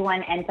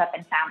everyone ends up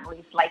in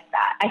families like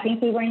that. I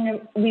think we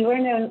were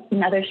in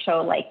another show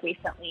like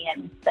recently,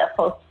 and the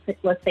host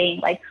was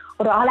saying like,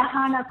 ஒரு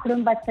அழகான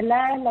குடும்பத்துல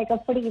like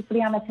அப்படி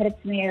இப்படியான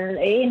பிரச்சனைகள்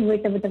ஏன்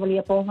வீட்டை விட்டு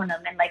வெளியே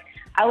போகணும். And like,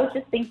 I was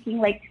just thinking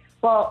like,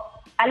 well,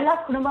 எல்லா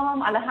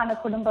குடும்பமும் அழகான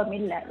குடும்பம்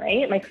இல்ல,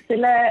 right? Like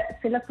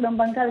சில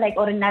குடும்பங்கள் like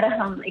ஒரு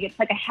நரகம், like it's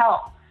like a hell,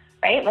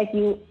 right? Like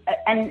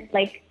and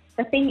like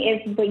the thing is,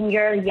 when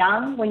you're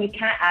young, when you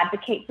can't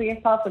advocate for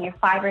yourself, when you're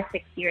 5 or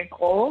 6 years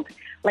old,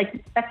 like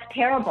that's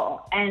terrible.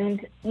 And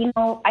you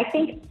know, I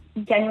think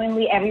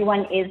genuinely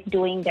everyone is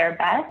doing their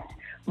best,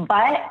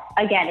 but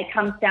again, it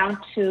comes down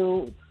to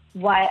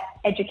what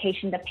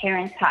education the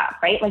parents have,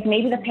 right? Like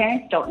maybe the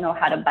parents don't know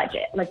how to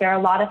budget. Like there are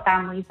a lot of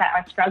families that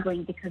are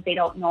struggling because they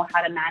don't know how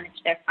to manage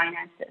their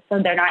finances. So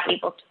they're not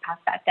able to pass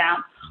that down,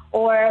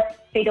 or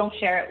they don't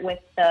share it with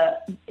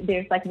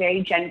there's like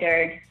very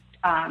gendered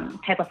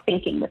type of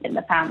thinking within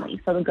the family.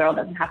 So the girl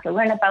doesn't have to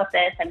learn about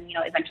this, and, you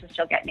know, eventually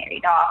she'll get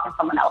married off and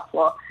someone else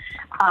will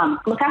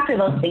look after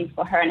those things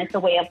for her. And it's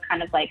a way of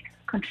kind of like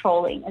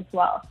controlling as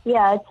well.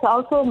 Yeah, it's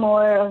also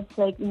more of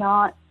like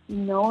not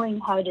knowing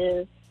how to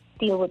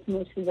deal with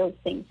most of those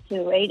things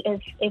too, right?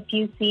 If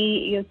you see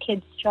your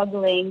kids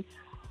struggling,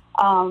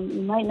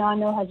 you might not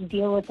know how to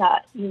deal with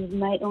that. You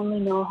might only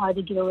know how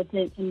to deal with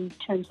it in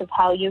terms of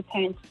how your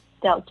parents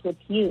dealt with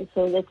you. So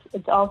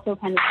it's also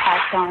kind of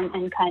passed on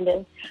and kind of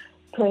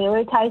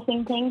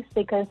prioritizing things,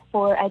 because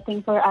I think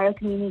for our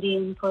community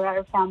and for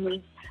our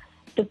families,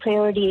 the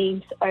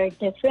priorities are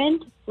different,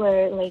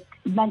 where like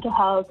mental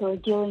health or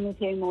dealing with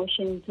your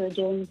emotions or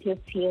dealing with your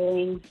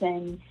feelings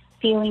and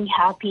feeling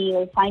happy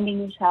or finding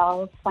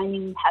yourself,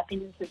 finding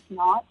happiness is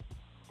not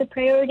the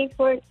priority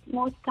for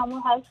most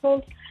Tamil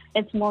households.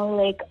 It's more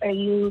like, are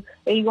you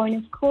going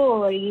to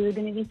school? Are you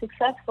going to be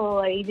successful?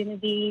 Are you going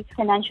to be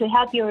financially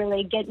happy, or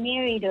like get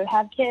married or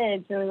have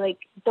kids? Or like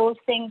those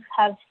things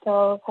have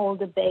still hold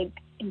a big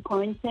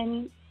importance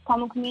in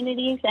Tamil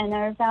communities and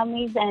our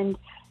families, and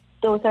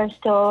those are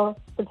still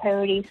the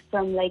priorities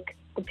from like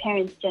the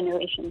parents'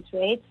 generations,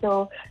 right? So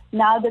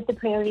now that the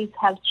priorities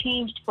have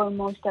changed for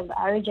most of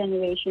our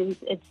generations,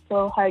 it's so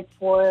hard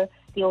for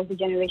the older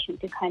generation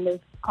to kind of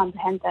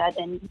comprehend that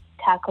and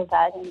tackle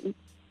that and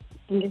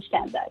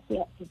understand that.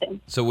 Yeah.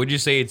 So would you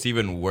say it's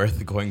even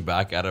worth going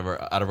back out of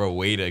our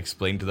way to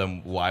explain to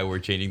them why we're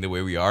changing the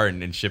way we are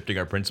and shifting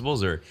our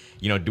principles, or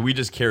do we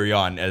just carry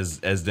on as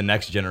the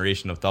next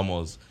generation of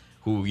Tamils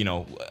who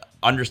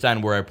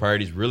understand where our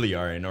priorities really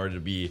are in order to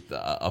be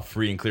a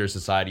free and clear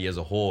society as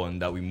a whole,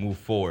 and that we move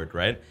forward,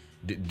 right?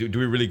 Do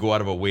we really go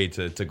out of our way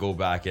to go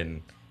back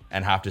and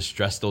have to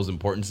stress those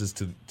importances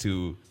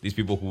to these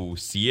people who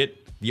see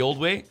it the old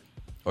way,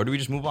 or do we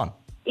just move on?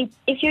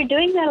 If you're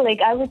doing that, like,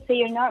 I would say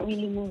you're not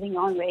really moving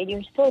on, right?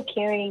 You're still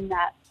carrying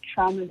that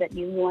trauma that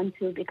you went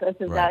through because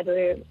of that,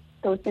 or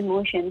those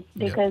emotions,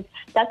 because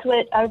that's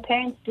what our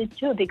parents did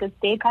too, because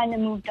they kind of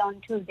moved on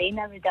too. They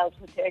never dealt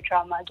with their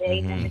trauma.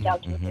 They never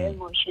dealt with their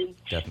emotions.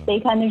 Definitely.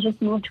 They kind of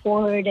just moved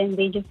forward, and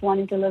they just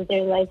wanted to live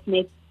their life,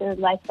 make their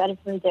life better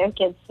for their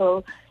kids.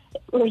 So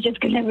we're just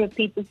going to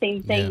repeat the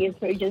same thing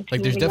if we're just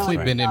like, there's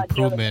definitely been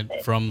improvement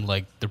from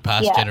like the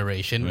past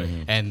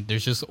generation, and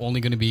there's just only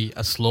going to be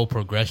a slow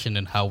progression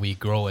in how we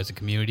grow as a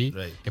community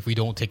if we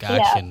don't take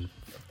action.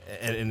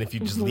 And if you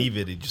just leave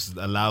it, just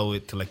allow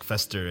it to like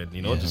fester and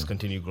just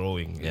continue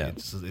growing.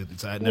 It's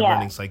a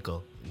never-ending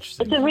cycle.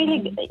 Interesting.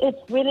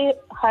 It's really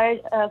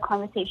hard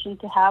conversation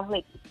to have,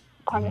 like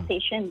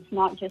conversations,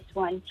 not just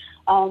one.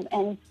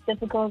 And it's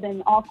difficult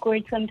and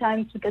awkward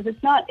sometimes because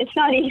it's not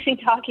easy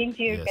talking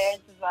to your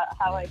parents about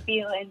how I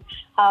feel and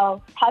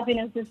how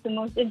happiness is the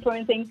most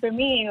important thing for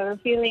me, or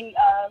feeling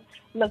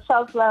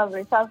self-love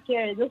or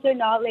self-care. Those are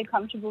not like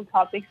comfortable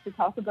topics to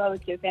talk about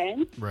with your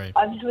parents. Right.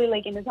 Obviously,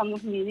 like in the Tamil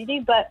community,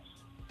 but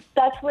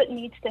that's what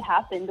needs to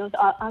happen. Those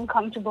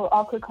uncomfortable,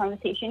 awkward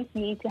conversations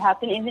need to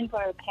happen, even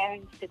for our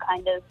parents to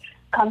kind of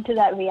come to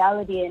that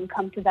reality and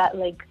come to that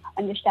like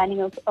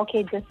understanding of,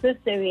 okay, this is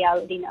the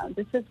reality now.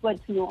 This is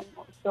what's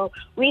normal. So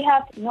we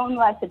have to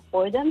normalize it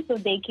for them so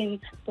they can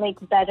like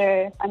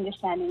better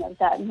understanding of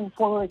that and move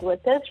forward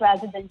with this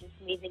rather than just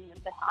leaving them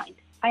behind.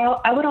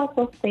 I would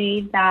also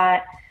say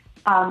that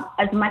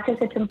as much as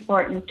it's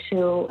important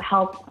to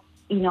help,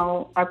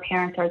 our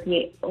parents or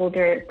the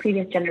older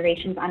previous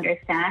generations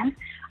understand,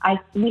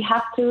 we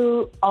have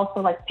to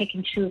also like pick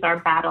and choose our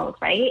battles,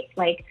 right?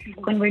 Like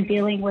when we're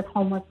dealing with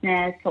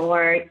homelessness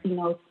or,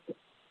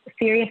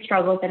 serious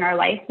struggles in our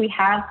life, we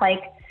have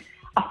like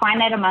a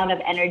finite amount of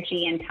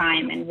energy and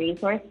time and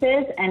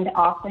resources. And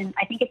often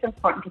I think it's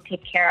important to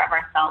take care of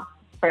ourselves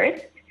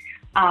first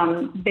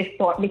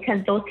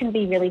because those can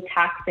be really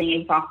taxing,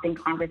 exhausting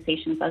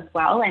conversations as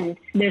well. And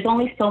there's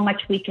only so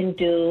much we can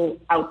do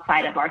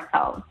outside of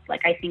ourselves.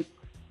 Like I think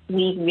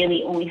we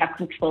really only have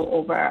control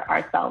over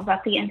ourselves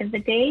at the end of the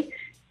day.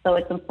 So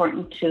it's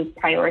important to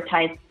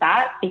prioritize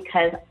that,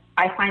 because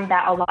I find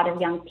that a lot of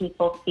young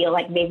people feel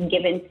like they've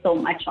given so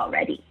much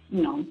already,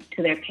 to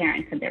their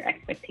parents and their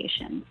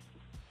expectations.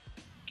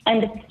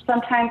 And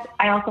sometimes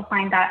I also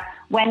find that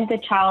when the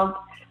child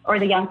or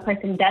the young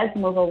person does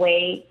move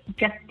away,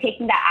 just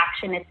taking that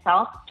action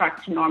itself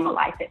starts to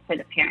normalize it for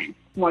the parents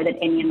more than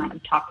any amount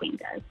of talking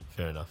does.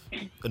 Fair enough.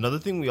 Another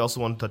thing we also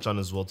want to touch on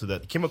as well, too,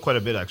 that came up quite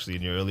a bit actually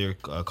in your earlier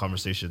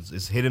conversations,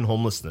 is hidden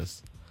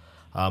homelessness.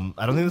 I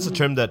don't think that's a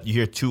term that you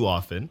hear too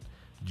often.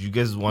 Do you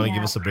guys want to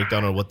give us a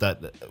breakdown on what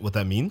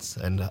that means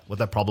and what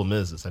that problem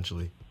is,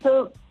 essentially?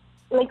 So,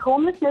 like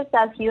homelessness,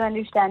 as you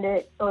understand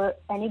it, or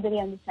anybody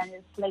understands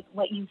it, it's like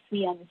what you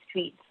see on the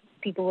streets.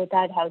 People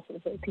without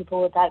houses or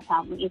people without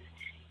families,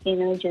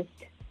 just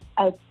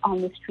out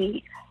on the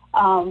street.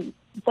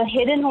 The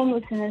hidden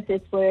homelessness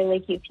is where,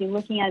 like, if you're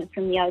looking at it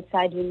from the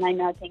outside, you might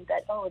not think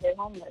that, oh, they're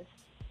homeless.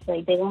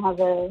 Like, they don't have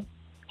a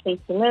place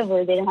to live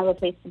or they don't have a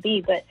place to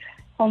be. But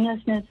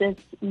homelessness is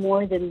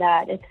more than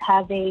that. It's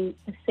having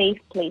a safe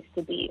place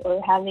to be,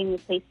 or having a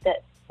place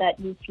that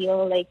you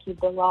feel like you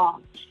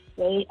belong,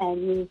 right?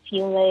 And you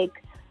feel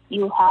like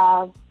you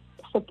have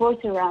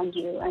support around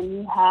you and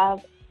you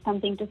have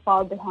something to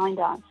fall behind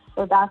on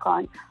or back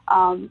on.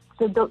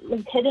 So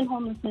the hidden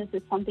homelessness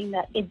is something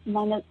that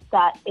none of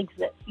that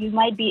exists. You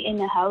might be in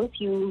a house,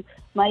 you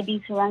might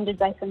be surrounded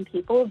by some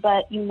people,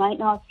 but you might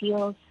not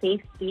feel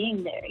safe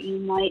being there. You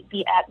might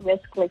be at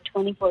risk like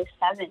 24/7,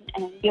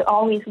 and you're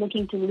always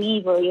looking to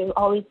leave, or you're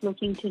always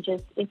looking to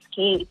just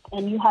escape,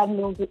 and you have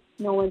no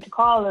one to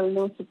call or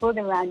no support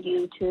around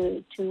you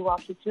to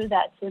walk you through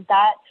that. So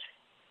that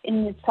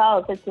in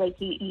itself, it's like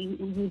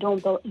you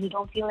don't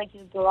feel like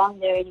you belong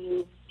there, and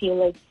you feel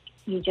like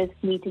you just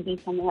need to be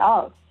somewhere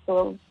else.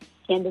 So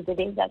at the end of the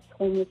day, that's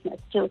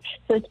homelessness too.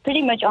 So it's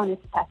pretty much on a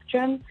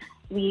spectrum.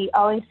 We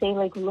always say,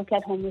 like, look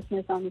at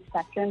homelessness on the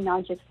spectrum,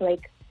 not just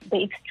like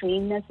the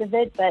extremeness of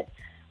it, but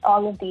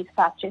all of these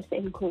factors to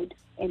include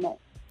in it.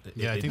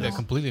 Yeah, I think that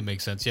completely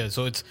makes sense. Yeah,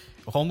 so it's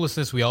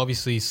homelessness. We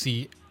obviously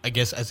see, I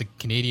guess, as a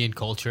Canadian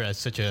culture, as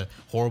such a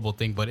horrible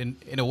thing. But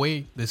in a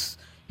way, this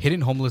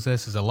hidden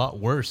homelessness is a lot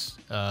worse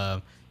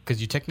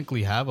because you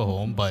technically have a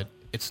home, but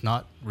it's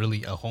not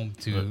really a home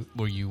to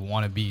where you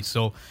want to be.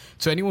 So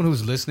anyone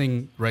who's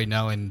listening right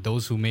now, and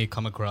those who may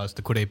come across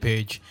the Kure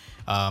page,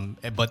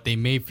 but they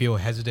may feel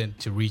hesitant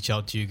to reach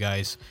out to you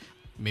guys.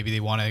 Maybe they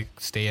want to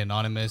stay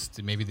anonymous.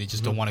 Maybe they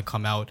just don't want to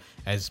come out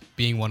as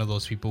being one of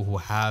those people who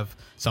have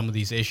some of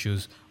these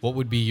issues. What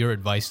would be your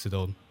advice to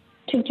them?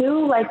 to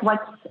do like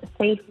what's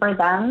safe for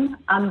them,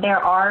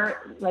 there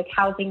are like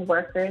housing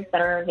workers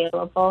that are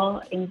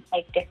available in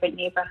like different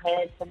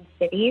neighborhoods and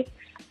cities.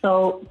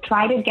 So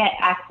try to get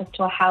access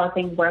to a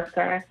housing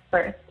worker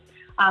first.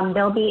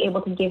 They'll be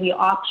able to give you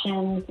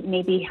options,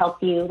 maybe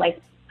help you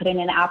like put in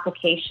an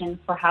application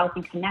for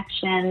housing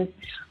connections.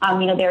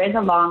 There is a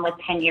long, like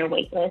 10-year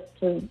wait list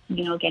to,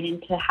 get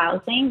into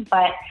housing.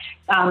 But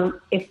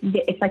if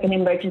it's like an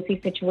emergency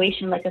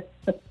situation, like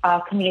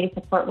a community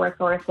support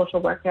worker or a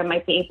social worker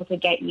might be able to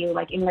get you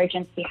like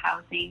emergency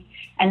housing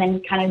and then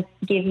kind of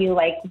give you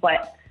like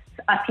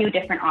a few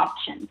different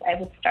options. I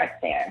would start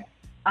there.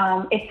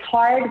 It's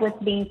hard with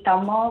being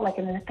Tamil, like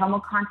in the Tamil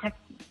context,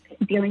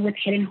 dealing with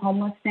hidden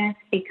homelessness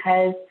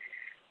because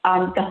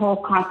the whole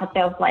concept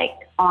of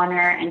like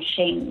honor and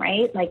shame,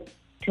 right? Like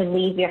to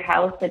leave your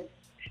house, it's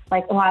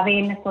like, oh my God,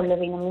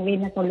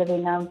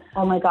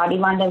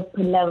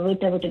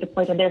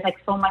 there's like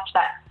so much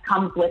that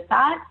comes with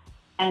that.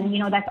 And,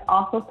 that's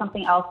also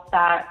something else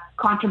that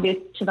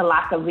contributes to the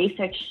lack of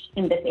research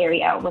in this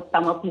area with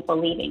Tamil people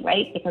leaving,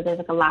 right? Because there's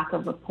like a lack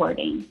of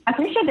reporting. I'm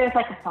pretty sure there's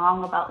like a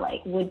song about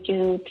like, would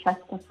you trust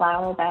a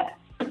flower that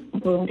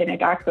bloomed in a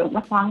dark room?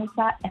 What song is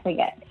that? I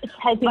forget. It's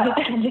Typing of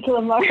Kendrick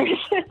Lamar.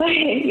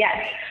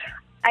 Yes.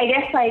 I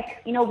guess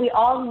like, we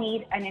all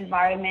need an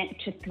environment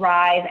to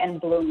thrive and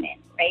bloom in,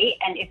 right?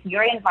 And if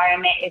your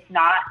environment is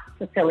not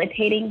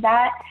facilitating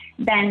that,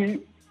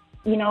 then,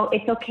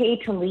 it's okay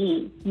to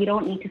leave. You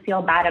don't need to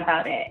feel bad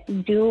about it.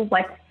 Do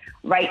what's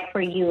right for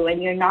you,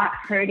 and you're not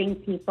hurting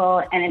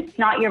people, and it's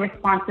not your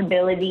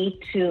responsibility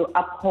to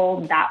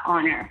uphold that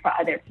honor for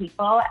other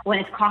people when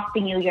it's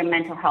costing you your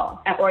mental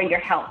health or your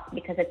health,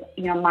 because it's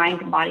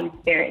mind, body, and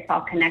spirit. It's all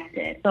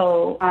connected.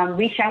 So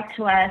reach out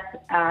to us,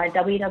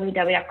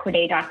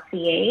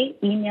 www.kude.ca,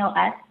 email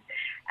us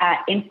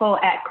at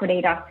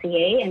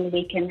info@kude.ca, and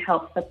we can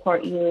help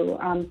support you.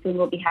 Soon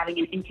we'll be having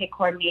an intake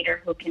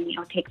coordinator who can,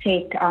 take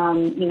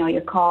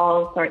your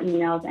calls or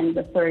emails and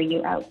refer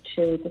you out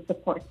to the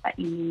supports that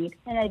you need.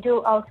 And I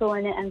do also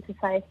want to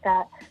emphasize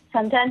that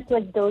sometimes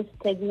like those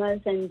stigmas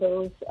and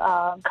those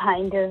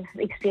kind of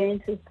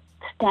experiences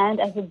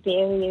stand as a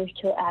barrier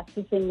to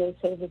accessing those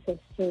services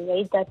too,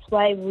 right? That's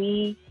why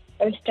we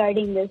are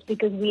starting this,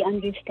 because we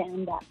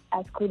understand that.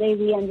 As Kude,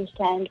 we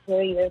understand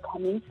where you're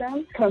coming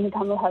from a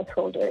Tamil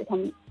household or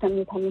from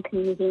the Tamil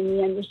community, and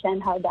we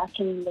understand how that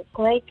can look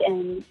like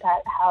and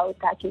how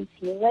that can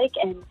feel like,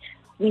 and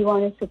we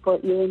want to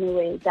support you in a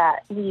way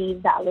that we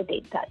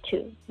validate that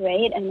too,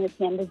 right? And at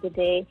the end of the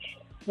day,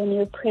 when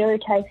you're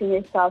prioritizing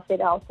yourself,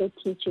 it also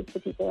teaches the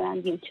people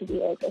around you to be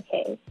like,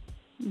 okay,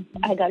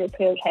 I got to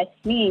prioritize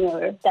me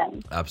or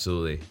them.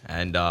 Absolutely.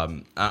 And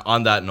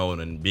on that note,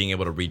 and being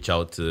able to reach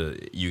out to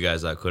you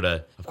guys at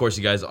Kude, of course,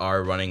 you guys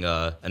are running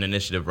an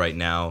initiative right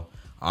now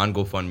on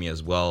GoFundMe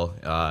as well,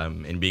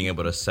 in being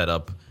able to set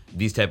up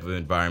these type of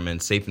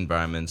environments, safe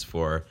environments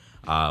for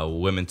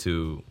women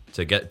to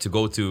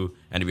go to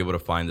and to be able to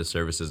find the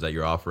services that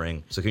you're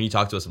offering. So can you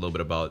talk to us a little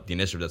bit about the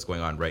initiative that's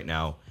going on right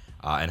now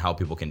and how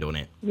people can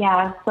donate?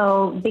 Yeah,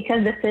 so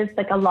because this is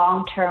like a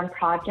long-term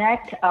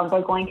project,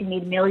 we're going to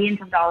need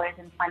millions of dollars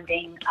in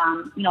funding,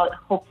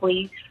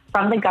 hopefully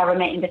from the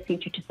government in the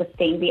future to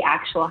sustain the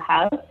actual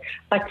house.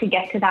 But to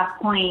get to that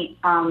point,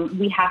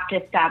 we have to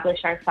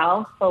establish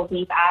ourselves. So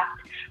we've asked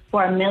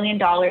for $1 million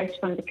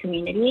from the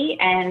community,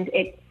 and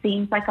it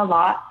seems like a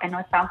lot. I know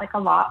it sounds like a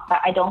lot,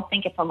 but I don't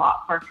think it's a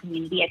lot for a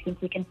community. I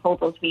think we can pull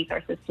those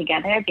resources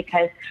together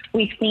because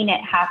we've seen it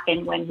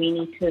happen when we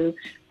need to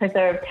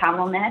preserve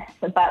Tamilness,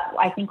 but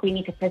I think we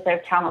need to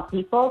preserve Tamil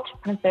people to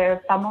preserve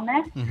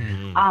Tamilness.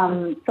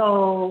 Mm-hmm.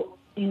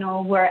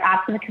 We're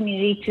asking the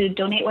community to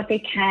donate what they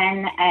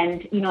can,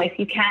 and, if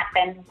you can't,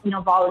 then,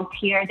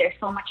 volunteer. There's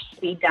so much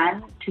to be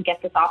done to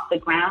get this off the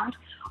ground.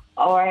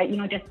 Or,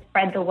 just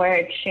spread the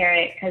word, share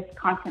it, because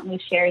constantly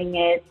sharing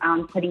it,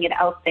 putting it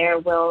out there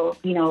will,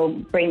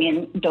 bring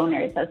in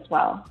donors as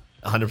well.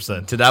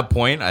 100%. To that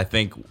point, I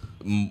think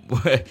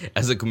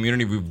as a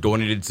community, we've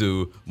donated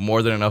to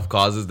more than enough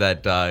causes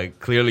that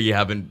clearly you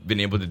haven't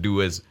been able to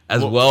do as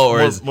well,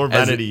 or more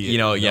vanity.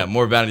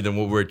 More vanity than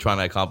what we're trying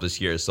to accomplish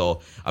here. So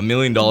 $1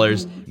 million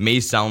may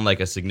sound like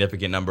a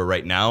significant number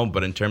right now,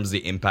 but in terms of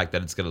the impact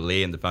that it's going to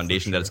lay and the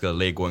foundation that it's going to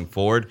lay going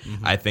forward,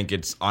 I think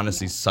it's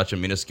honestly such a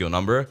minuscule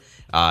number,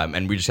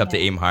 and we just have to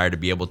aim higher to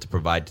be able to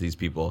provide to these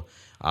people.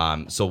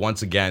 So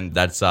once again,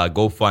 that's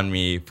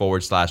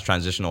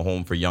GoFundMe/transitional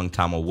home for young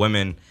Tamil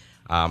women.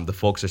 The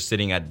folks are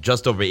sitting at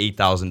just over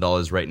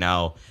 $8,000 right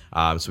now.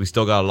 So we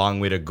still got a long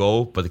way to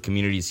go, but the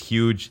community is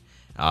huge.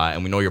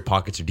 And we know your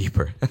pockets are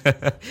deeper.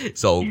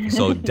 So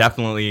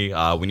definitely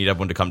we need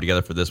everyone to come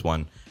together for this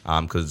one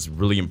because it's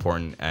really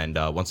important. And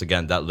once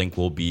again, that link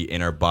will be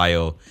in our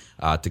bio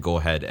to go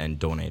ahead and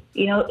donate.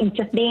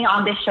 Just being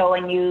on this show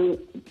and you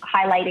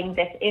highlighting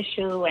this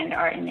issue and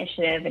our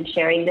initiative and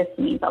sharing this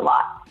means a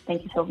lot.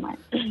 Thank you so much.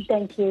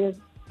 Thank you.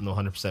 No,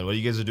 100%. What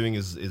you guys are doing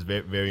is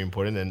very, very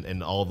important,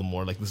 and all the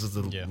more, like, this is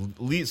the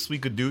least we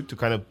could do to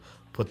kind of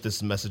put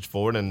this message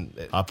forward. And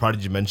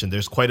Prodigy mentioned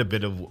there's quite a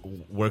bit of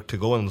work to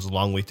go, and there's a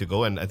long way to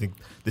go. And I think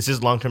this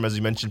is long term, as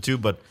you mentioned too,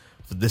 but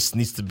this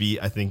needs to be,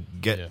 I think,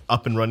 get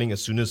up and running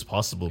as soon as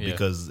possible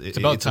because it's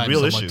about it's time a real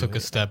someone issue. took a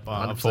step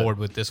 100%. forward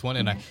with this one.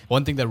 And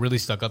one thing that really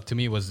stuck up to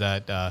me was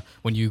that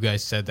when you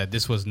guys said that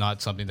this was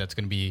not something that's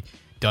going to be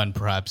done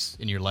perhaps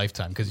in your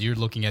lifetime, because you're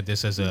looking at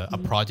this as a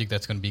project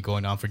that's going to be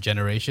going on for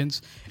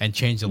generations and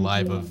change the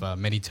life of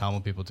many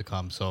Tamil people to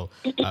come. So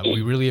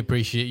we really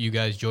appreciate you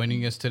guys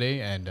joining us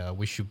today, and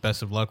wish you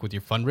best of luck with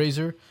your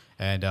fundraiser,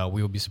 and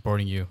we will be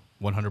supporting you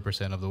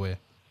 100% of the way.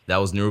 That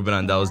was Niruban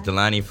and that was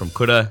Delani from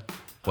Kuda.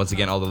 Once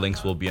again, all the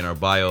links will be in our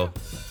bio.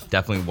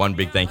 Definitely one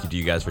big thank you to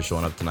you guys for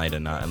showing up tonight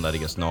and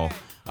letting us know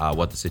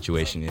what the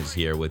situation is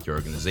here with your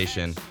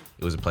organization.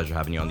 It was a pleasure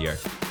having you on the air.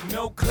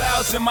 No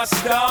clouds in my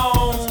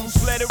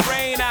stones. Let it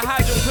rain. I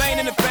hydroplane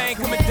in the bank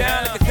coming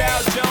down like a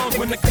Dow Jones.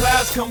 When the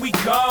clouds come, we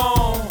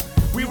gone.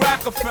 We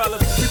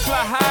Rockefellers. We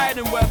fly higher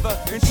than weather,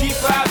 and cheap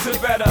vibes are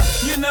better.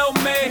 You know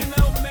me.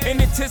 In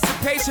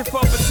anticipation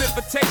for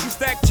precipitation,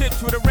 stack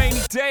chips with a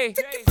rainy day.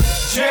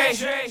 Jay,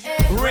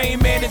 Rain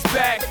Man is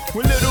back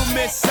with Little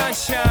Miss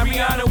Sunshine.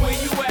 Rihanna, where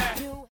you at?